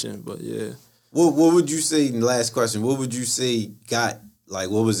situation. But yeah. What would you say? Last question. What would you say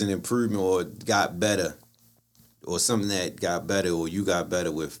what was an improvement or got better, or something that got better, or you got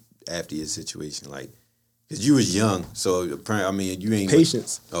better with after your situation? Like, because you was young, so I mean, you ain't...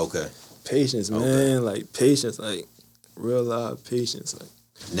 Patience. Okay. Patience, man. Okay. Like, patience, like, real live patience. Like,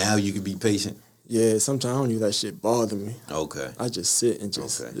 now you can be patient? Yeah, sometimes I don't even let shit bother me. Okay. I just sit and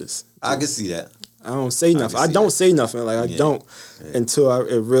just I can see that. I don't say nothing. I don't say nothing. Like, I don't until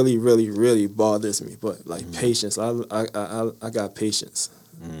it really, really, really bothers me. But, like, patience. I got patience.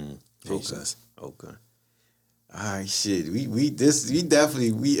 Patience. Okay. All right, shit.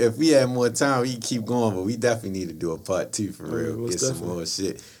 If we had more time, we keep going, but we definitely need to do a part 2 for real. Get some more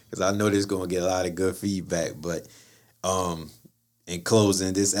shit, because I know this is gonna get a lot of good feedback. But in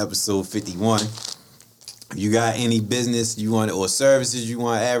closing, this episode 51. If you got any business you want or services you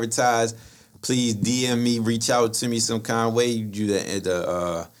want to advertise, please DM me, reach out to me some kind of way. You do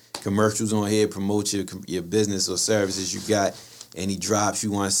the commercials on here, promote your business or services you got. Any drops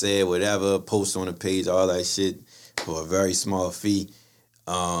you want to say, whatever, post on the page, all that shit for a very small fee.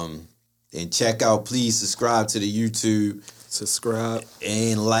 And check out, please subscribe to the YouTube. Subscribe.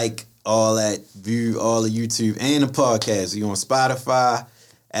 And like all that, view all the YouTube and the podcast. You on Spotify,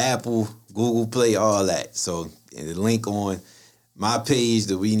 Apple, Google Play, all that. So the link on my page,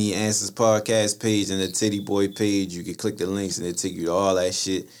 the We Need Answers podcast page, and the Titty Boy page, you can click the links and it'll take you to all that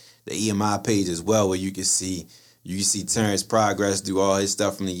shit. The EMI page as well, where you can see Terrence progress, do all his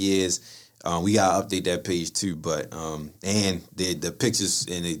stuff from the years. We gotta update that page too, but and the pictures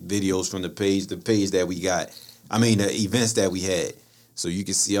and the videos from the page that we got. I mean, the events that we had, so you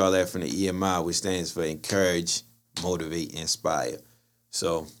can see all that from the EMI, which stands for Encourage, Motivate, Inspire.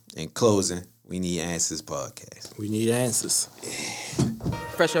 So, in closing, We Need Answers podcast. We need answers.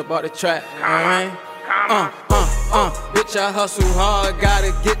 Fresh up out the track, alright. Bitch, I hustle hard,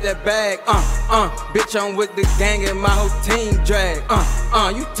 gotta get that bag. Bitch, I'm with the gang and my whole team drag.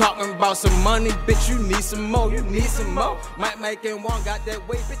 You talking about some money, bitch, you need some more, Might make it one, got that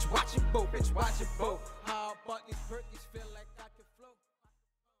way, bitch, watch it, bitch, watch it, How about these